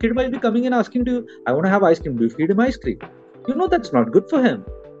 every day your kid might be coming and asking to you, I want to have ice cream. Do you feed him ice cream? You know that's not good for him.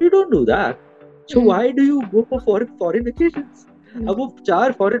 You don't do that. So why do you go for foreign vacations? अब वो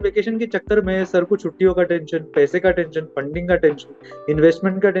 4 foreign vacation के चक्कर में sir को छुट्टियों का tension, पैसे का टेंशन, फंडिंग का टेंशन,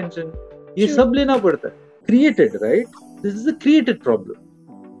 इन्वेस्टमेंट का टेंशन, ये सब लेना पड़ता है. Created, right? This is a created problem.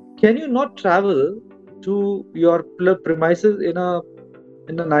 Can you not travel to your premises in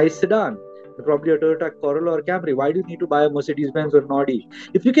a nice sedan? Probably a Toyota Corolla or Camry. Why do you need to buy a Mercedes-Benz or an Audi?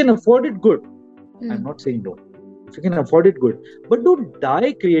 If you can afford it, good. I'm not saying no. If you can afford it, good. But don't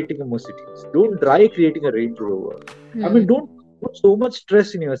die creating a Mercedes. Don't die creating a Range Rover. I mean, don't put so much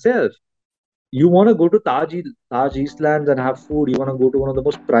stress in yourself. You want to go to Taj Eastlands and have food. You want to go to one of the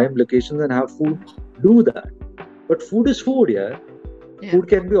most prime locations and have food. Do that. But food is food, yeah. Food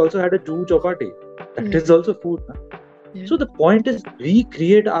can be also had a two chapati. That is also food. Yeah. So the point is, we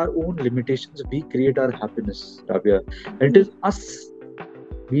create our own limitations. We create our happiness, Rabia. And it is us.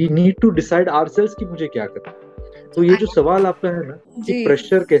 We need to decide ourselves कि मुझे क्या करना है. तो ये जो सवाल आपका है ना कि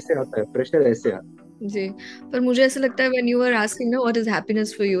प्रेशर कैसे आता है, प्रेशर ऐसे आता है. जी, पर मुझे ऐसा लगता है when you were asking ना what is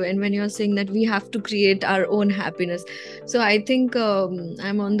happiness for you and when you are saying that we have to create our own happiness, so I think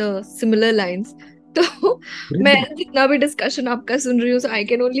I'm on the similar lines. तो मैं जितना भी डिस्कशन आपका सुन रही हूँ, so I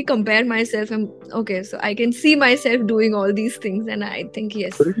can only compare myself and okay, so I can see myself doing all these things and I think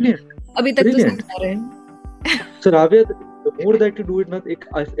yes. अभी तक तो सही जा रहे हैं. So Rabia, the more that you do it ना, एक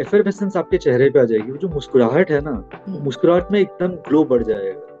effervescence आपके चेहरे पे आ जाएगी. वो जो मुस्कुराहट है ना, मुस्कुराहट में एकदम ग्लो बढ़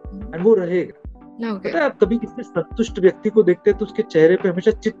जाएगा and वो रहेगा. पता है, आप कभी किसी संतुष्ट व्यक्ति को देखते हैं तो उसके चेहरे पे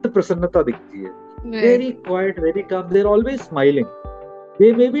हमेशा चित्त प्रसन्नता दिखती है. Very quiet, very calm. They're always smiling.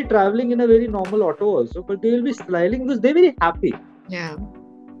 They may be traveling in a very normal auto also, but they will be smiling because they're very happy. Yeah.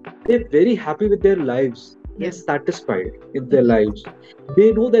 They're very happy with their lives. They're satisfied in their lives.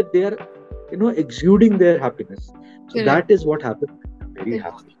 They know that they are, exuding their happiness. So that is what happens. They're very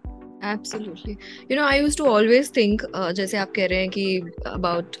happy. Absolutely. I used to always think, जैसे आप कह रहे हैं कि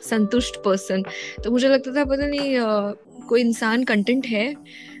about संतुष्ट person, तो मुझे लगता था पता नहीं कोई इंसान content है.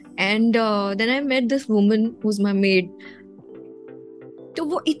 And then I met this woman who's my maid. तो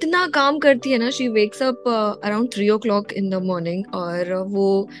वो इतना काम करती है ना, she wakes up around 3 o'clock in the morning और वो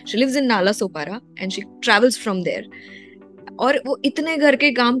she lives in Nala Sopara and she travels from there. और वो इतने घर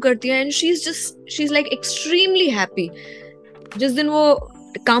के काम करती है and she's like extremely happy. जिस दिन वो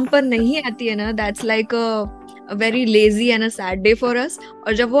काम पर नहीं आती है ना, that's like a very lazy and a sad day for us.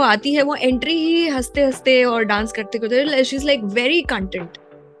 और जब वो आती है, वो एंट्री ही हंसते हंसते और डांस करते करते, she's like very content,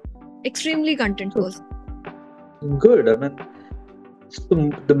 extremely content person. Good. I mean,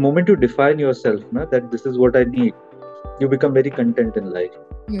 the moment you define yourself, that this is what I need, you become very content in life.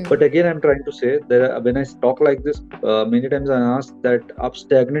 But again, I'm trying to say that when I talk like this, many times I ask that आप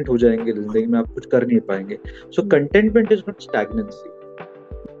stagnant हो जाएंगे जिंदगी में, आप कुछ कर नहीं पाएंगे. So contentment is not stagnancy.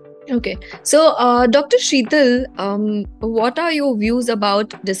 Okay, so Dr. Sheetal, what are your views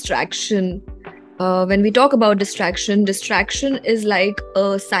about distraction? When we talk about distraction is like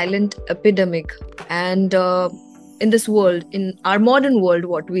a silent epidemic, and in this world, in our modern world,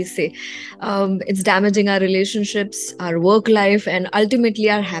 what we say, it's damaging our relationships, our work life, and ultimately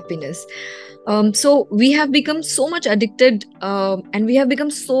our happiness. So we have become so much addicted, and we have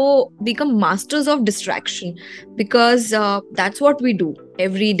become masters of distraction, because that's what we do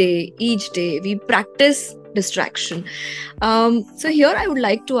every day, each day. We practice distraction. So here I would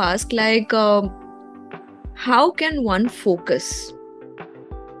like to ask, like, how can one focus?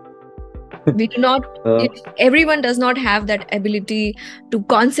 We do not. Everyone does not have that ability to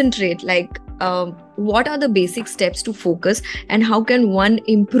concentrate. Like, what are the basic steps to focus, and how can one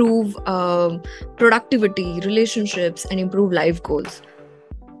improve productivity, relationships, and improve life goals?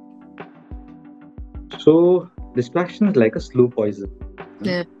 So distraction is like a slow poison.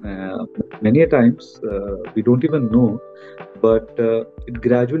 Yeah. Many a times we don't even know, but it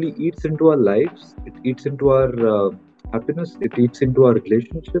gradually eats into our lives. It eats into our happiness. It eats into our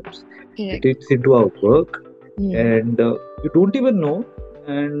relationships. It eats into our work, and you don't even know.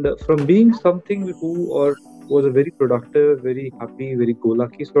 And from being something who was a very productive, very happy, very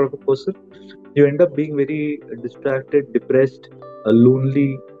go-lucky sort of a person, you end up being very distracted, depressed, a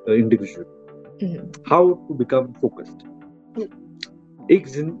lonely individual. How to become focused? एक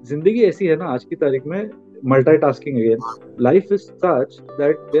जिंदगी ऐसी है ना आज की तारीख में, multitasking again. Life is such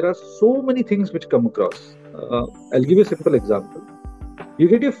that there are so many things which come across. I'll give you a simple example. You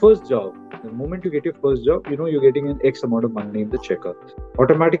get your first job. The moment you get your first job, you're getting an X amount of money in the checker.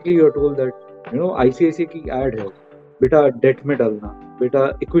 Automatically you're told that, ICICI की ad है, बेटा debt में डालना, बेटा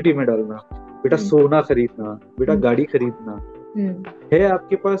equity में डालना, बेटा सोना खरीदना, बेटा गाड़ी खरीदना. है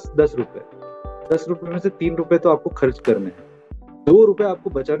आपके पास 10 रुपए. 10 रुपए में से 3 रुपए तो आपको खर्च करने हैं. 2 रुपए आपको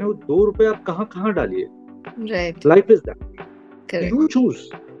बचाने, वो 2 रुपए आप कहाँ डालिए? Right. Life is that. Correct. You choose.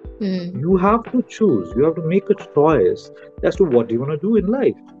 You have to choose. You have to make a choice as to what you want to do in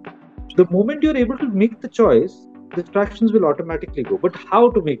life. So the moment you're able to make the choice, distractions will automatically go. But how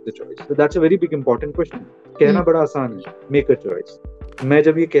to make the choice? So that's a very big important question. कहना बड़ा आसान है. Make a choice. मैं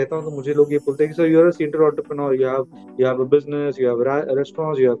जब ये कहता हूँ तो मुझे लोग ये बोलते हैं कि sir, you're a serial entrepreneur. You have a business. You have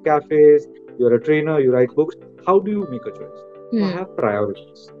restaurants. You have cafes. You're a trainer. You write books. How do you make a choice? I have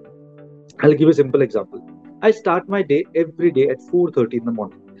priorities. I'll give a simple example. I start my day every day at 4:30 in the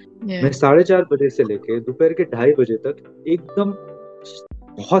morning. Yeah. मैं 4:30 बजे से लेके दोपहर के 2:30 बजे तक एकदम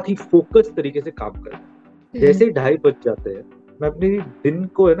बहुत ही फोकस तरीके से काम करता हूँ। जैसे ही 2:30 बज जाते हैं, मैं अपने दिन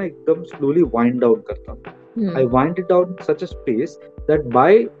को है ना एकदम स्लोली वाइंड डाउन करता हूँ। I wind it down in such a space that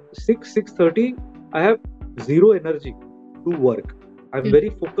by 6:30 I have zero energy to work. I'm very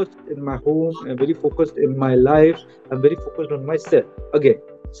focused in my home. I'm very focused in my life. I'm very focused on myself. Again,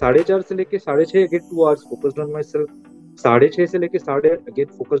 4:30 से लेके 6:30 again 2 hours focused on myself. 6:30 से लेके 8:30 again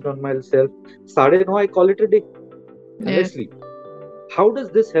focused on myself. 9:30 I call it a day and I sleep. How does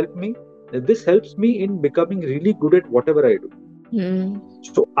this help me? This helps me in becoming really good at whatever I do.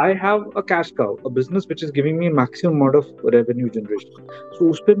 So I have a cash cow, a business which is giving me maximum amount of revenue generation. So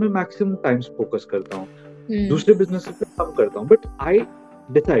उस पे मैं maximum times focus करता हूँ. दूसरे business पे कम करता हूँ. But I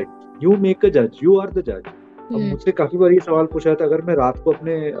decide. You make a judge. You are the judge. अब मुझसे काफी बार ये सवाल पूछा था, अगर मैं रात को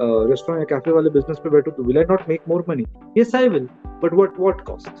अपने रेस्टोरेंट या कैफे वाले बिजनेस पे बैठूं तो will I not make more money? Yes, I will. But what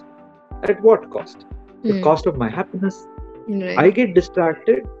cost? At what cost? The cost of my happiness. Right. I get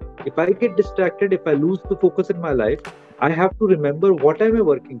distracted. If I get distracted, if I lose the focus in my life, I have to remember what am I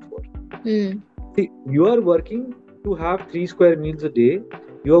working for. See, you are working to have 3 square meals a day.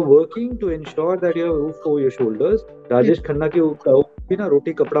 You are working to ensure that you have a roof over your shoulders. Rajesh Khanna ki na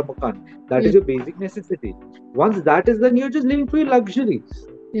roti kapda makan. That is your basic necessity. Once that is done, you're just living for your luxuries.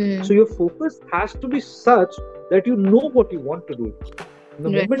 So your focus has to be such that you know what you want to do.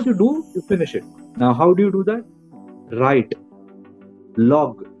 The moment you do, you finish it. Now, how do you do that? Write.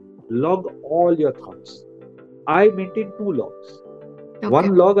 Log all your thoughts. I maintain 2 logs. Okay. One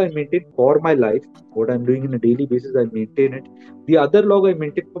log I maintain for my life, what I'm doing on a daily basis, I maintain it. The other log I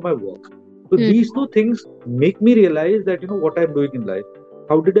maintain for my work. So these 2 things make me realize that, what I'm doing in life.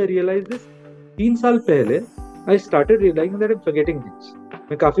 How did I realize this? 3 साल पहले, I started realizing that I'm forgetting things.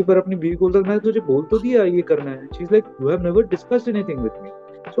 मैं काफी बार अपनी बीवी को बोलता, मैं तुझे बोल तो दिया ये करना है. She's like, you have never discussed anything with me.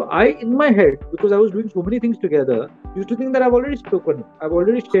 So I, in my head, because I was doing so many things together, used to think that I've already spoken, I've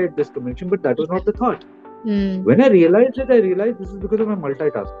already shared this connection, but that was not the thought. When I realized it, I realized this is because of my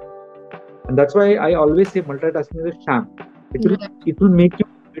multitasking. And that's why I always say multitasking is a sham. It will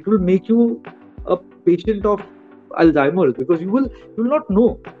make you a patient of Alzheimer's, because you will not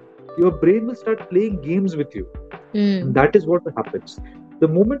know. Your brain will start playing games with you. And that is what happens. The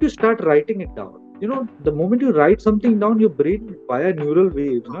moment you start writing it down, the moment you write something down, your brain via neural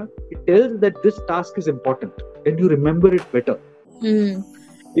waves, it tells that this task is important and you remember it better.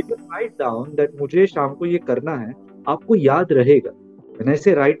 If you write down that मुझे शाम को ये करना है, आपको याद रहेगा. When I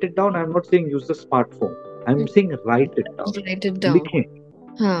say write it down, I'm not saying use the smartphone. I'm saying write it down. Write it down.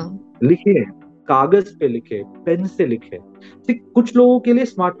 लिखें, कागज पे लिखें, पेन से लिखें. कुछ लोगों के लिए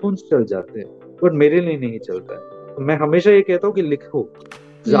स्मार्टफोन्स चल जाते हैं, पर मेरे लिए नहीं चलता है. तो मैं हमेशा ये कहता हूँ कि लिखो.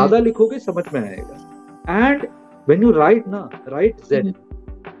 ज्यादा लिखोगे समझ में आएगा. And when you write, write Zen.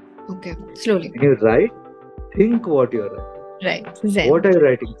 Okay, slowly. When you write, think what you're writing. Right, Zen. What are you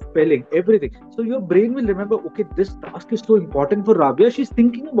writing? Spelling, everything. So your brain will remember, okay, this task is so important for Rabia, she's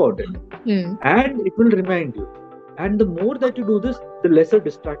thinking about it. And it will remind you. And the more that you do this, the lesser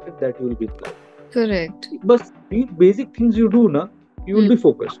distracted that you will be in life. Correct. But these basic things you do, you will be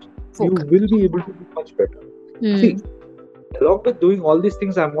focused. You will be able to do much better. See, along with doing all these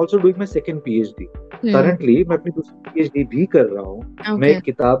things, I'm also doing my second PhD. Currently, मैं अपनी दूसरी PhD भी कर रहा हूँ. मैं एक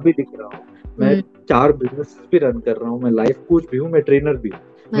किताब भी लिख रहा हूँ. मैं 4 बिजनेस भी रन कर रहा हूँ. मैं लाइफ कोच भी हूँ. मैं ट्रेनर भी हूँ.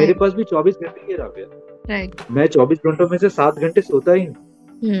 मेरे पास भी 24 घंटे ही रहा. मैं 24 घंटों में से 7 घंटे सोता ही हूँ.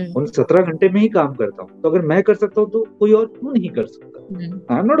 उन 17 घंटे में ही काम करता हूँ. तो अगर मैं कर सकता हूँ तो कोई और क्यों नहीं कर सकता?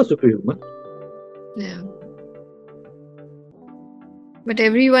 I am not a super human. But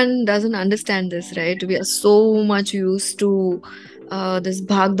everyone doesn't understand this, right? We are so much used to this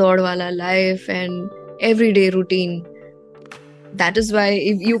bhag daud wala life and everyday routine. That is why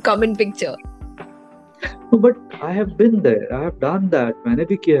if you come in picture. No, but I have been there. I have done that. मैंने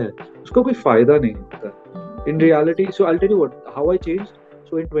भी किया है. उसका कोई फायदा नहीं होता. In reality, so I'll tell you how I changed.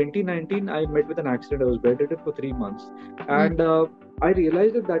 So in 2019, I met with an accident. I was bedridden for 3 months. And I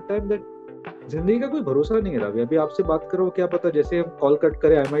realized at that time that जिंदगी का कोई भरोसा नहीं है. अभी आपसे बात करो, क्या पता जैसे हम कॉल कट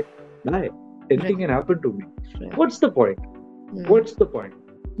करें, I might die. Anything can happen to me. What's the point? What's the point?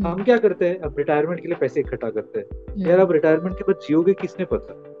 हम क्या करते हैं? अब रिटायरमेंट के लिए पैसे इकट्ठा करते हैं. यार अब रिटायरमेंट के बाद जियोगे किसने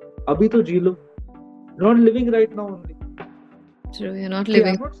पता? अभी तो जी लो. Not living right now only. True, you're not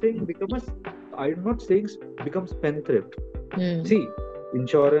living. I'm not saying become spendthrift. See,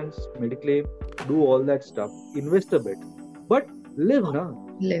 insurance, Mediclaim, do all that stuff. Invest a bit. But live ना.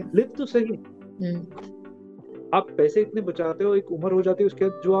 Live तो सही. आप पैसे इतने बचाते हो, एक उम्र हो जाती है, उसके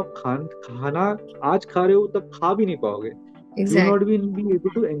बाद जो आप खाना आज खा रहे हो तब खा भी नहीं पाओगे. You will not be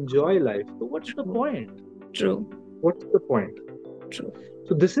able to enjoy life. So what's the point? True. What's the point? True.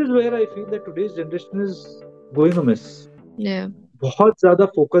 So this is where I feel that today's generation is going amiss. Yeah. बहुत ज्यादा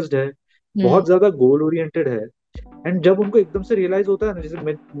फोकस्ड है, बहुत Hmm. ज्यादा goal oriented है, and जब उनको एकदम से रियलाइज होता है ना, जैसे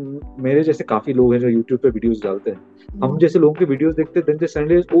मेरे जैसे काफी लोग हैं जो यूट्यूब पे वीडियोस डालते हैं, हम जैसे लोगों के वीडियोस देखते हैं, then they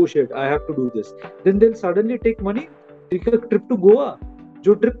suddenly oh shit I have to do this, then they suddenly take money, take a trip to Goa,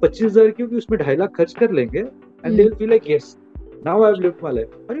 जो ट्रिप 25,000 की होगी उसमें 2.5 लाख खर्च कर लेंगे, and they will feel like yes now I have lived my life.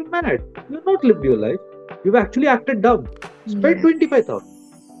 Are you mad? You have not lived your life, you have actually acted डम. Spend 25,000,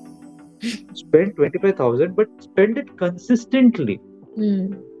 spend 25,000 but spend it consistently,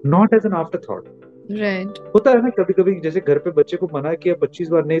 not as an afterthought. Right. होता है ना कभी कभी, जैसे घर पे बच्चे को मना किया 25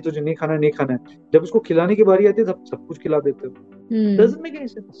 बार, नहीं तुझे नहीं खाना, नहीं खाना है, जब उसको खिलाने की बारी आती है तब सब कुछ खिला देते हो. Doesn't make any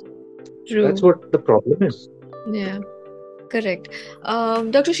sense. True. That's what the problem is. Yeah, correct.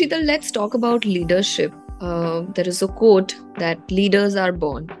 Dr. Sheetal, let's talk about leadership. There is a quote that leaders are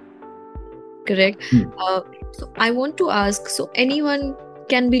born. Correct. So I want to ask, so anyone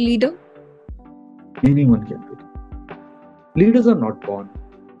can be leader? Anyone can be. Leaders are not born.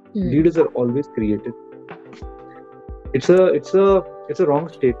 Leaders are always created. It's a wrong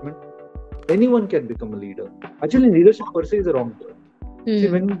statement. Anyone can become a leader. Actually, leadership per se is a wrong word. See,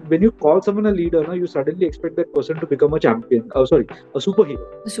 when you call someone a leader, you suddenly expect that person to become a champion. A superhero.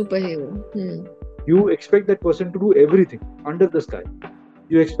 A superhero. You expect that person to do everything under the sky.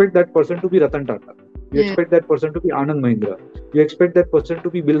 You expect that person to be Ratan Tata. You expect that person to be Anand Mahindra. You expect that person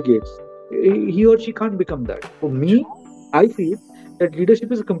to be Bill Gates. He or she can't become that. For me, I feel that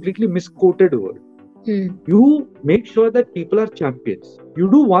leadership is a completely misquoted word. You make sure that people are champions. You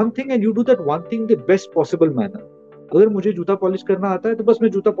do one thing and you do that one thing in the best possible manner. अगर मुझे जूता polish करना आता है तो बस मैं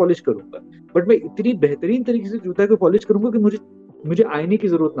जूता पॉलिश करूंगा, बट मैं इतनी बेहतरीन तरीके से जूता को पॉलिश करूंगा कि मुझे आईने की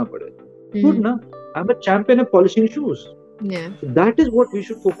जरूरत ना पड़े. Good ना? I'm a champion at polishing shoes. Yeah. So that is what we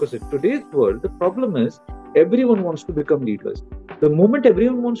should focus on. Today's world, the problem is everyone wants to become leaders. The moment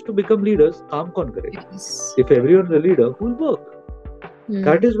everyone wants to become leaders, काम कौन करेगा? Yes. If everyone is a leader, who will work?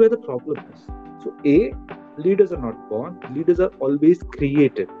 That is where the problem is. So leaders are not born. Leaders are always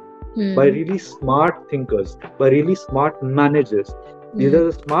created by really smart thinkers, by really smart managers. These are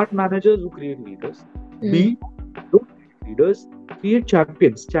the smart managers who create leaders. B, don't create leaders, create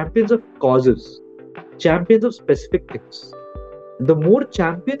champions. Champions of causes. Champions of specific things. The more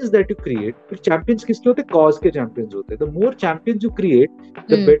champions that you create, champions किसके होते हैं? Cause के champions होते हैं. The more champions you create,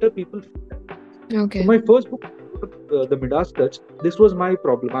 the better people feel. Okay. So my first book, The Midas Touch, this was my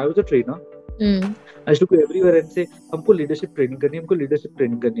problem. I was a trainer. I used to go everywhere and say, हमको leadership training करनी है, हमको leadership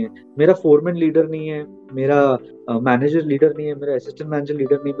training करनी है. मेरा foreman leader नहीं है, मेरा manager leader नहीं है, मेरा assistant manager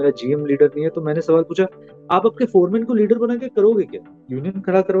leader नहीं है, मेरा GM leader नहीं है. तो मैंने सवाल पूछा, आप आपके foreman को leader बना के करोगे क्या? Union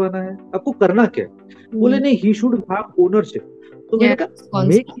खड़ा करवाना है? आपको करना क्या है? बोले नहीं, he should have ownership. तो मैंने कहा,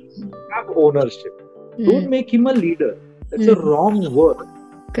 make him have ownership. Don't make him a leader. That's a wrong word.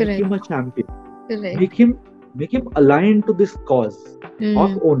 Correct. Make him a champion. Correct. Make him aligned to this cause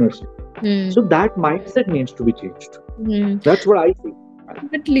of ownership. So that mindset needs to be changed. That's what I think.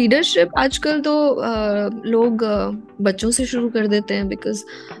 But leadership आजकल तो लोग बच्चों से शुरू कर देते हैं, because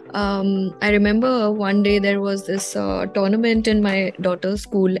I remember one day there was this tournament in my daughter's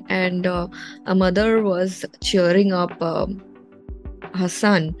school, and a mother was cheering up her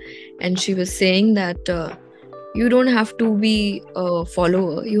son, and she was saying that you don't have to be a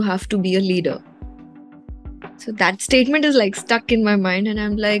follower, you have to be a leader. So that statement is like stuck in my mind, and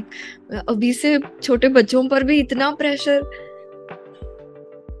I'm like, अभी से छोटे बच्चों पर भी इतना pressure.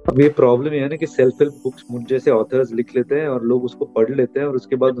 अब ये problem है ना कि सेल्फ हेल्प बुक्स मुझ जैसे ऑथर्स लिख लेते हैं और लोग उसको पढ़ लेते हैं, और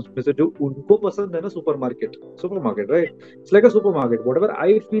उसके बाद उसमें से जो उनको पसंद है ना, supermarket right, it's like a supermarket, whatever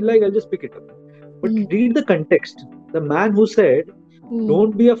I feel like I just pick it up. But read the context. The man who said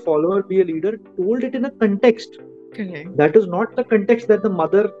don't be a follower, be a leader, told it in a context. Correct. That is not the context that the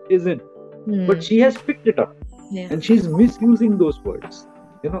mother is in. But she has picked it up. And she's misusing those words.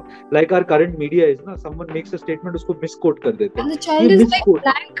 You know, like our current media is, na, someone makes a statement, usko misquote kar dete. And the child is like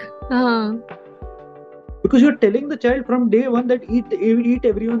blank. Because you're telling the child from day one that eat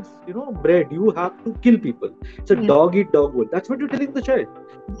everyone's, bread. You have to kill people. It's a dog eat dog world. That's what you're telling the child.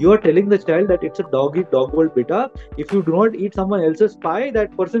 You are telling the child that it's a dog eat dog world, beta. If you do not eat someone else's pie,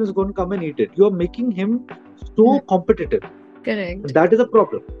 that person is going to come and eat it. You are making him so competitive. Correct. That is a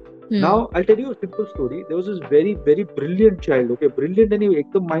problem. Now I'll tell you a simple story. There was this very, very brilliant child. Okay, brilliant anyway,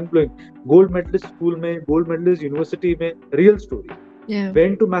 एकदम mind blowing. Gold medalist school में, gold medalist university में. Real story.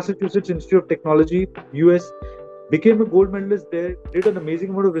 Went to Massachusetts Institute of Technology, US. Became a gold medalist there. Did an amazing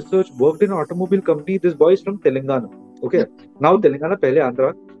amount of research. Worked in an automobile company. This boy is from Telangana. Okay, now Telangana, pehle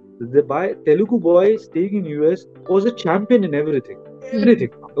Andhra. The Telugu boy staying in US was a champion in everything.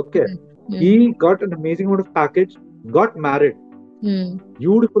 Okay. He got an amazing amount of package, got married,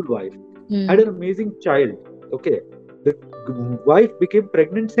 beautiful wife, had an amazing child. Okay, the wife became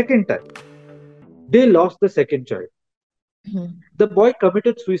pregnant second time. They lost the second child. The boy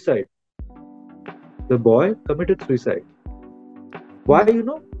committed suicide. Why,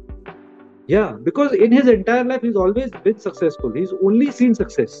 Yeah, because in his entire life he's always been successful. He's only seen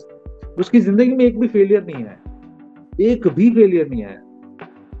success. उसकी जिंदगी में एक भी failure नहीं आया. एक भी failure नहीं आया.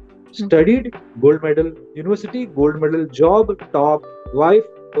 Studied, gold medal, university, gold medal, job, top, wife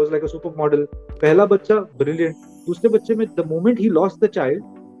was like a supermodel. पहला बच्चा brilliant. दूसरे बच्चे में the moment he lost the child,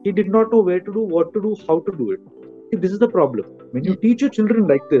 he did not know where to do, what to do, how to do it. See, this is the problem. When you teach your children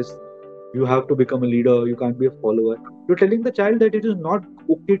like this, you have to become a leader, you can't be a follower. You're telling the child that it is not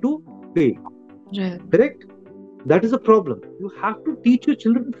okay to fail. Right. Correct? That is a problem. You have to teach your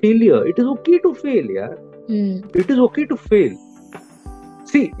children failure. It is okay to fail, yeah. It is okay to fail.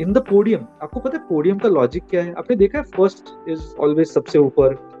 See, in the podium, आपको पता है podium का logic क्या है? आपने देखा है first is always सबसे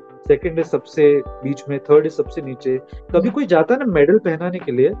ऊपर, second is सबसे बीच में, third is सबसे नीचे. कभी कोई जाता है ना मेडल पहनाने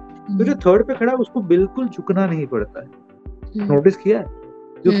के लिए, तो जो third पे खड़ा है उसको बिल्कुल झुकना नहीं पड़ता है. नोटिस किया है?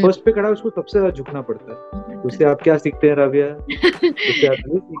 जो फर्स्ट पे खड़ा है उसको सबसे ज्यादा झुकना पड़ता है. उससे आप क्या सीखते हैं राबिया? उससे आप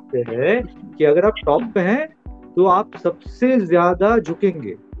ये सीखते हैं कि अगर आप टॉप पे हैं तो आप सबसे ज्यादा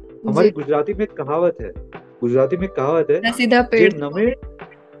झुकेंगे. हमारी गुजराती में कहावत है, सीधा पेड़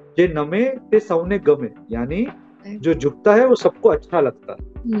जे नमे ते सौने गमे, यानी जो झुकता है वो सबको अच्छा लगता है,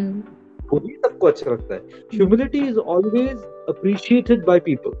 वही सबको अच्छा लगता है. Humility is always appreciated by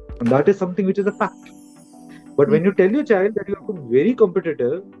people, and that is something which is a fact. But when you tell your child that you have to be very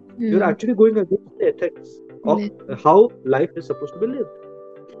competitive, you're actually going against the ethics of how life is supposed to be lived.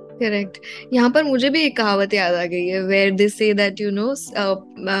 Correct. यहाँ पर मुझे भी एक कहावत याद आ गई है, where they say that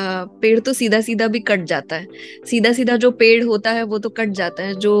पेड़ तो सीधा सीधा भी कट जाता है. सीधा सीधा जो पेड़ होता है वो तो कट जाता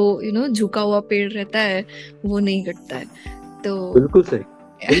है, जो झुका हुआ पेड़ रहता है वो नहीं कटता है. तो बिल्कुल सही.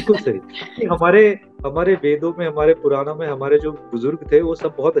 हमारे वेदों में, हमारे पुराणों में हमारे जो बुजुर्ग थे वो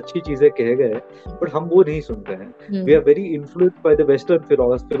सब बहुत अच्छी चीजें कहे गए, बट हम वो नहीं सुनते हैं. We are very influenced by the Western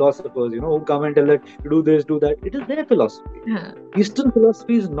philosophers, who come and tell that you do this, do that. It is their philosophy. Eastern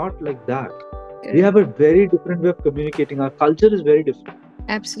philosophy is not like that. We have a very different way of communicating. Our culture is very different.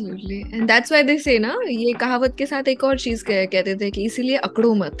 Absolutely, and that's why they say ना, ये कहावत के साथ एक और चीज कहते थे कि इसीलिए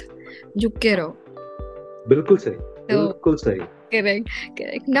अकड़ो मत, झुक के रहो. बिल्कुल सही. Correct.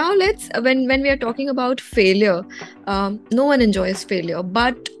 Now let's, when we are talking about failure, no one enjoys failure,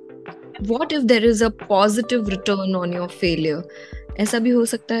 but what if there is a positive return on your failure? ऐसा भी हो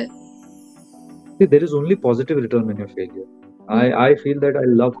सकता है? See, there is only positive return on your failure. I feel that I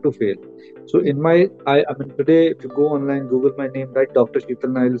love to fail. So I mean, today, if you go online, Google my name, write Dr.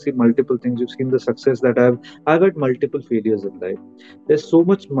 Sheetal Nair, you'll see multiple things. You've seen the success that I've had multiple failures in life. There's so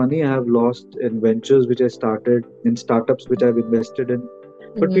much money I have lost in ventures which I started, in startups which I've invested in.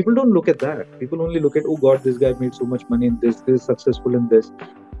 But people don't look at that. People only look at, oh God, this guy made so much money in this is successful in this.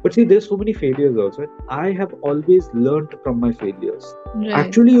 But see, there's so many failures also. I have always learned from my failures. Right.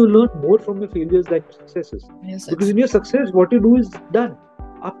 Actually, you learn more from your failures than your successes. Yes, because in your success, what you do is done.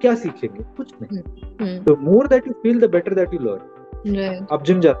 आप क्या सीखेंगे? कुछ नहीं. The more that you feel, the better that you learn. Right. आप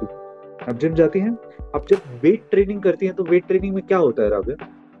gym जाती हैं. आप जब वेट ट्रेनिंग करती हैं तो वेट ट्रेनिंग में क्या होता है राबिया?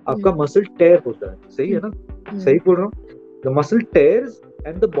 आपका मसल टेयर होता है. सही है ना? सही बोल रहा हूँ? The muscle tears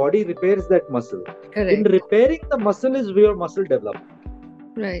and the body repairs that muscle. Correct. In repairing the muscle is where muscle develops.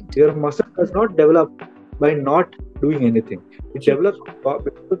 Right. Your muscle does not develop by not doing anything. It develops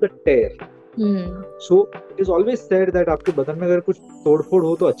because of the tear. So it is always said that आपके बदन में अगर कुछ तोड़फोड़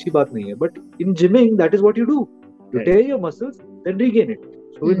हो तो अच्छी बात नहीं है. But in gymming, that is what you do. You tear your muscles, then regain it.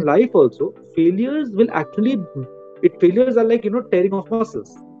 So in life also, failures are like, tearing off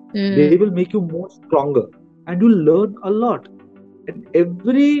muscles. They will make you more stronger and you'll learn a lot. And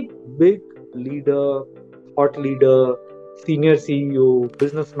every big leader, thought leader, senior CEO,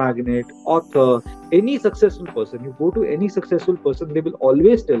 business magnate, author, any successful person, you go to any successful person, they will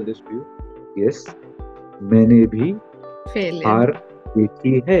always tell this to you. Yes, मैंने भी हार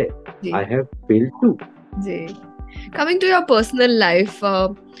देखी है. I have failed too. Coming to your personal life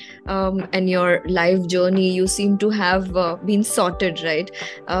and your life journey, you seem to have been sorted, right?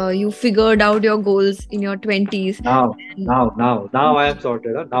 You figured out your goals in your 20s. Now I am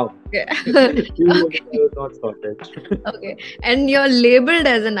sorted. Now. Okay. You were not sorted. Okay. And you're labeled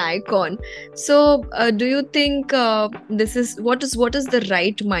as an icon. So, do you think what is the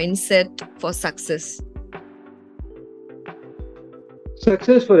right mindset for success?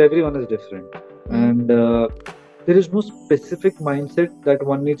 Success for everyone is different, and there is no specific mindset that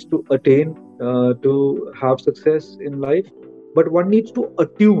one needs to attain to have success in life, but one needs to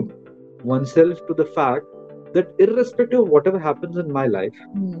attune oneself to the fact that irrespective of whatever happens in my life,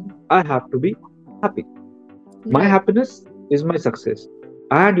 I have to be happy. My happiness is my success.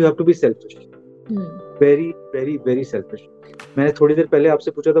 And you have to be selfish. Very, very, very selfish. मैंने थोड़ी देर पहले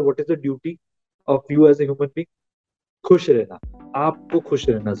आपसे पूछा था, what is the duty of you as a human being? खुश रहना. आपको खुश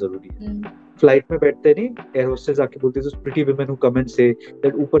रहना जरूरी है. फ्लाइट में बैठते नहीं, एयर होस्टेस आके बोलती है pretty women who come and say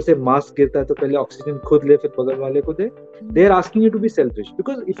that ऊपर से मास्क गिरता है तो पहले ऑक्सीजन खुद ले फिर बगल वाले को दे. They are asking you to be selfish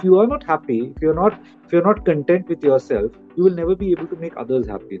because if you are not happy, if you are not content with yourself, you will never be able to make others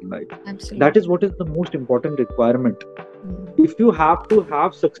happy in life. Absolutely. That is what is the most important requirement. If you have to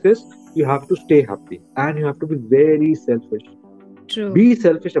have success, you have to stay happy and you have to be very selfish. True. Be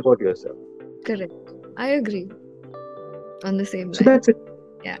selfish about yourself. Correct. I agree. On the same line. So that's it.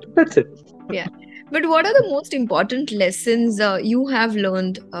 Yeah. That's it. Yeah. But what are the most important lessons you have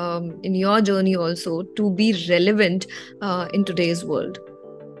learned in your journey also to be relevant in today's world?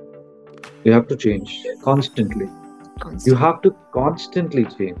 You have to change constantly. You have to constantly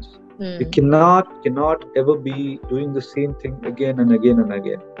change. You cannot ever be doing the same thing again and again and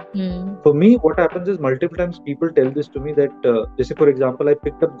again. For me, what happens is multiple times people tell this to me that, just for example, I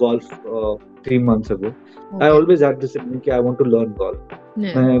picked up golf 3 months ago. Okay. I always had this in me that I want to learn golf.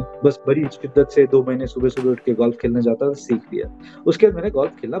 मैं बस बड़ी शिद्दत से 2 महीने सुबह सुबह उठ के गोल्फ खेलने जाता था, सीख लिया. उसके बाद मैंने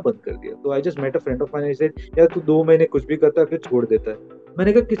गोल्फ खेलना बंद कर दिया. तो I just met a friend of mine, say यार तू 2 महीने कुछ भी करता है फिर छोड़ देता है.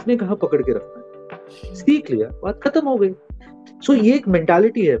 मैंने कहा किसने कहा पकड़ के रखना है, सीख लिया, बात खत्म हो गई. सो ये एक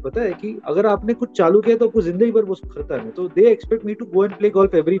मेंटालिटी है, पता है कि अगर आपने कुछ चालू किया तो आपको जिंदगी भर वो करता है. तो they expect me to go and play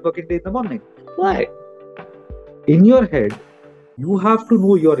golf every fucking day in the morning. Why? In your head you have to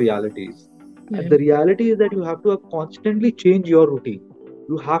know your realities. And the reality is that you have to constantly change your routine.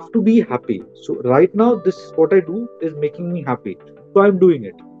 You have to be happy. So right now, this what I do is making me happy. So I'm doing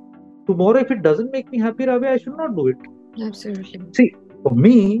it. Tomorrow, if it doesn't make me happy, Ravi, I should not do it. Absolutely. See, for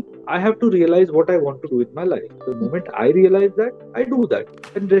me, I have to realize what I want to do with my life. The moment I realize that, I do that.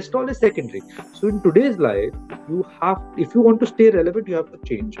 And rest all is secondary. So in today's life, if you want to stay relevant, you have to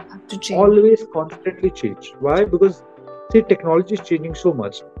change. Always constantly change. Why? Because see, technology is changing so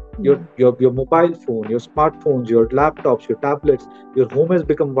much. Your mobile phone, your smartphones, your laptops, your tablets, your home has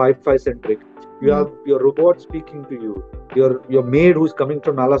become Wi-Fi centric. You have your robot speaking to you. Your maid who's coming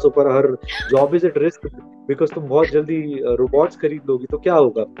from Nalasopar, her job is at risk because तुम बहुत जल्दी robots खरीद लोगी तो क्या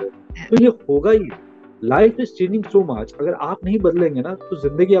होगा फिर? तो ये होगा ही. Life is changing so much. अगर आप नहीं बदलेंगे ना तो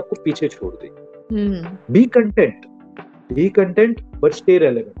जिंदगी आपको पीछे छोड़ देगी. Be content, but stay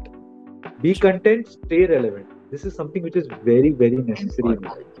relevant. Be content, stay relevant. This is something which is very, very necessary in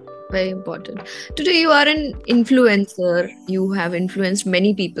life. Very important. Today you are an influencer. You have influenced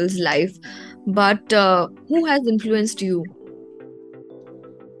many people's life. But who has influenced you?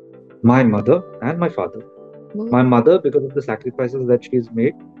 My mother and my father. My mother because of the sacrifices that she's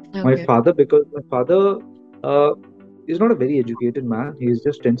made. Okay. My father because my father is not a very educated man. He is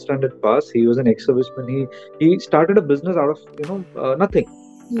just 10th standard pass. He was an ex-serviceman. He started a business out of nothing.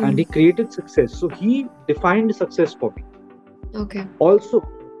 And he created success. So he defined success for me. Okay. Also,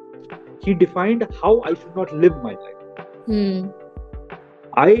 he defined how I should not live my life.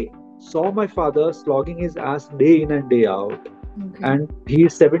 I saw my father slogging his ass day in and day out. Okay. And he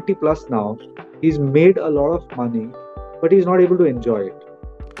is 70 plus now. He's made a lot of money, but he's not able to enjoy it.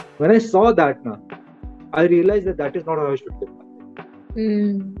 When I saw that now, I realized that is not how I should live my life.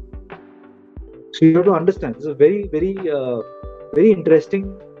 So you have to understand. This is a very, very very interesting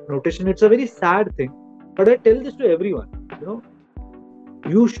notation. It's a very sad thing, but I tell this to everyone.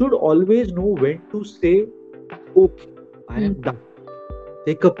 You should always know when to say, okay, I am done.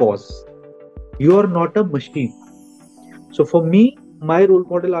 Take a pause. You are not a machine. So for me, my role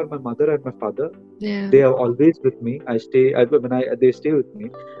model are my mother and my father. Yeah. They are always with me. They stay with me,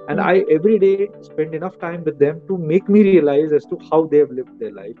 and I every day spend enough time with them to make me realize as to how they have lived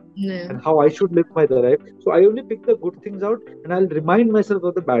their life and how I should live my life. So I only pick the good things out and I'll remind myself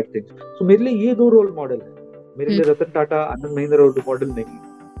of the bad things. So मेरे लिए ये 2 role model है. मेरे लिए Ratan Tata, Anand Mahindra role model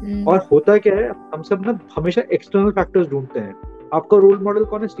नहीं. और होता क्या है, हम सब ना हमेशा एक्सटर्नल फैक्टर्स ढूंढते हैं. आपका रोल मॉडल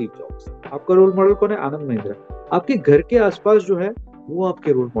कौन है? Steve Jobs. आपका रोल मॉडल कौन है? आनंद महिंद्रा. आपके घर के आसपास जो है वो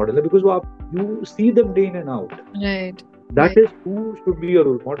आपके रोल मॉडल है, बिकॉज वो आप you see them day in and out. Right. That is who should be your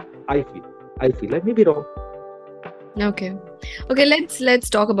role model. I feel I may be wrong. Okay, let's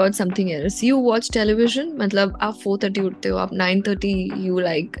talk about something else. You watch television, मतलब आप 4:30 उठते हो, आप 9:30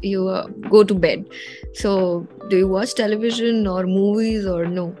 you go to bed. So do you watch television or movies or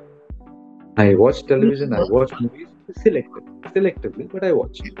no? I watch television. I watch movies selectively, but I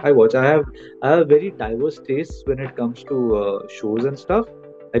watch. I have very diverse tastes when it comes to shows and stuff.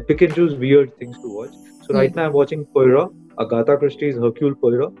 I pick and choose weird things to watch. So right now I'm watching Poirot, Agatha Christie's Hercule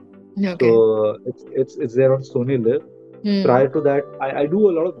Poirot. Okay. So it's there on Sony Live. Prior to that, I do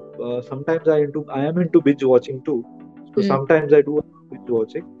a lot of sometimes I am into binge watching too. So sometimes I do a lot of binge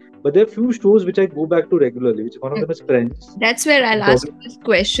watching. But there are few shows which I go back to regularly. Which one of them is Friends. That's where I'll ask you this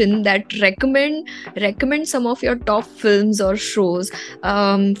question, that recommend some of your top films or shows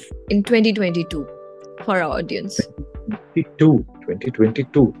in 2022 for our audience.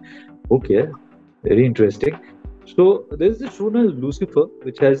 2022. Okay, very interesting. So there's this show called Lucifer,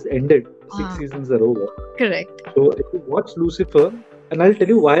 which has ended. 6 seasons are over. Correct. So if you watch Lucifer, and I'll tell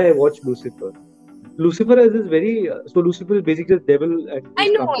you why I watched Lucifer. Lucifer is this very so Lucifer is basically the devil and I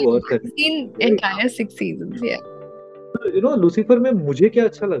know. come to earth. I've seen entire 6 seasons. Yeah. You know, Lucifer में मुझे क्या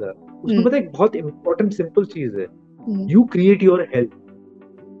अच्छा लगा उसमें पता है एक बहुत important simple चीज है. You create your hell.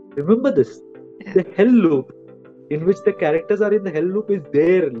 Remember this. The hell loop in which the characters are in the hell loop is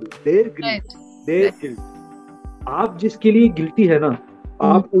their guilt, their guilt. आप जिसके लिए guilty है ना,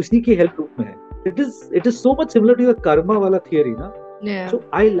 आप उसी के hell loop में है. It is so much similar to your karma वाला theory ना. Yeah. So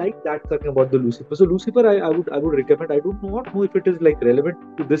I like that talking about the Lucifer. So Lucifer, I would recommend. I don't know if it is like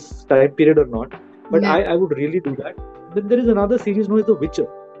relevant to this time period or not, but I would really do that. Then there is another series known as The Witcher.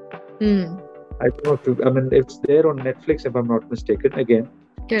 I don't know if it's there on Netflix if I'm not mistaken. Again,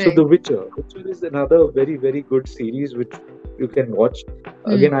 correct. So The Witcher is another very very good series which you can watch.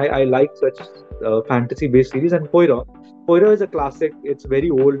 Again, I like such fantasy-based series. And Poirot is a classic. It's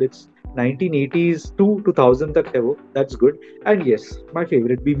very old. It's 1980s to 2000 tak hai wo. That's good. And yes, my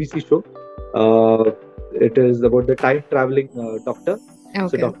favorite BBC show. It is about the time traveling doctor. Okay.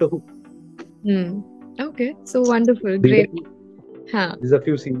 So Doctor Who. Okay, so wonderful. Great. There's a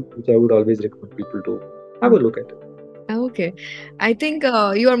few scenes which I would always recommend people to have a look at it. Okay, I think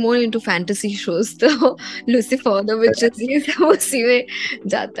you are more into fantasy shows. So Lucifer, the Witches, उसी में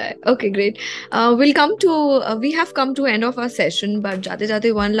जाता है. Okay, great. We have come to end of our session, but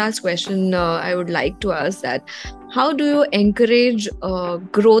जाते one last question I would like to ask, that how do you encourage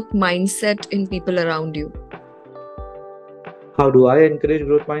growth mindset in people around you? How do I encourage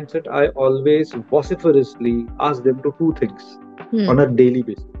growth mindset? I always vociferously ask them to do things on a daily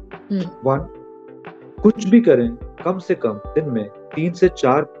basis. One, कुछ भी करें कम से कम दिन में 3 से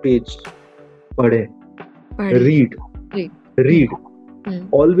 4 page पढ़ें. Read.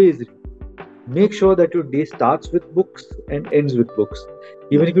 Always read. Make sure that your day starts with books and ends with books.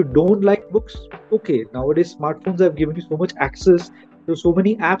 Even if you don't like books, okay. Nowadays smartphones have given you so much access to so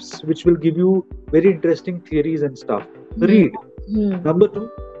many apps which will give you very interesting theories and stuff. Read. Number 2,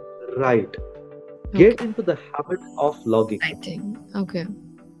 write. Get into the habit of logging. Writing. Okay.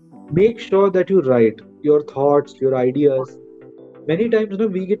 Make sure that you write your thoughts, your ideas. Many times,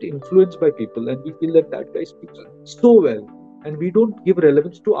 we get influenced by people and we feel that guy speaks so well, and we don't give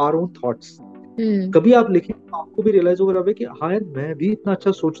relevance to our own thoughts. कभी आप लिखें तो आपको भी realize होगा कि हाँ यार मैं भी इतना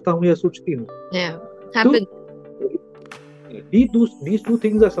अच्छा सोचता हूँ या सोचती हूँ. Yeah, happen. So, these two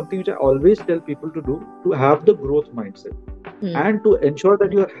things are something which I always tell people to do to have the growth mindset and to ensure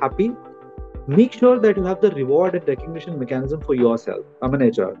that you are happy. Make sure that you have the reward and recognition mechanism for yourself. I'm an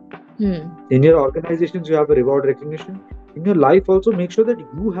HR. In your organizations, you have a reward recognition. In your life also, make sure that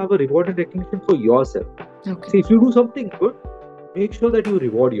you have a reward and recognition for yourself. Okay. See, if you do something good, make sure that you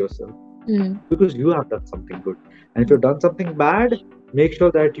reward yourself because you have done something good. And if you've done something bad, make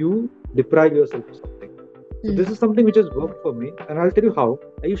sure that you deprive yourself of something. So this is something which has worked for me, and I'll tell you how.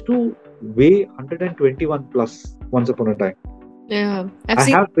 I used to weigh 121 plus once upon a time. Yeah, I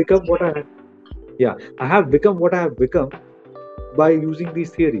have become what I have become by using these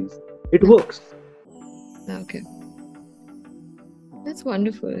theories. It works. Okay. That's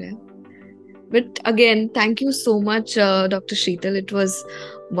wonderful. Yeah. But again, thank you so much, Dr. Sheetal. It was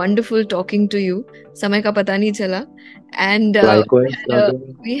wonderful talking to you. Samay ka pata nahi chala. And likewise,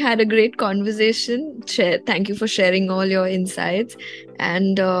 we had a great conversation. Thank you for sharing all your insights.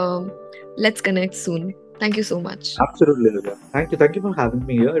 And let's connect soon. Thank you so much. Absolutely, Livia. Thank you for having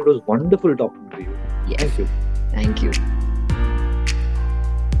me here. It was wonderful talking to you. Yes. Thank you. Thank you.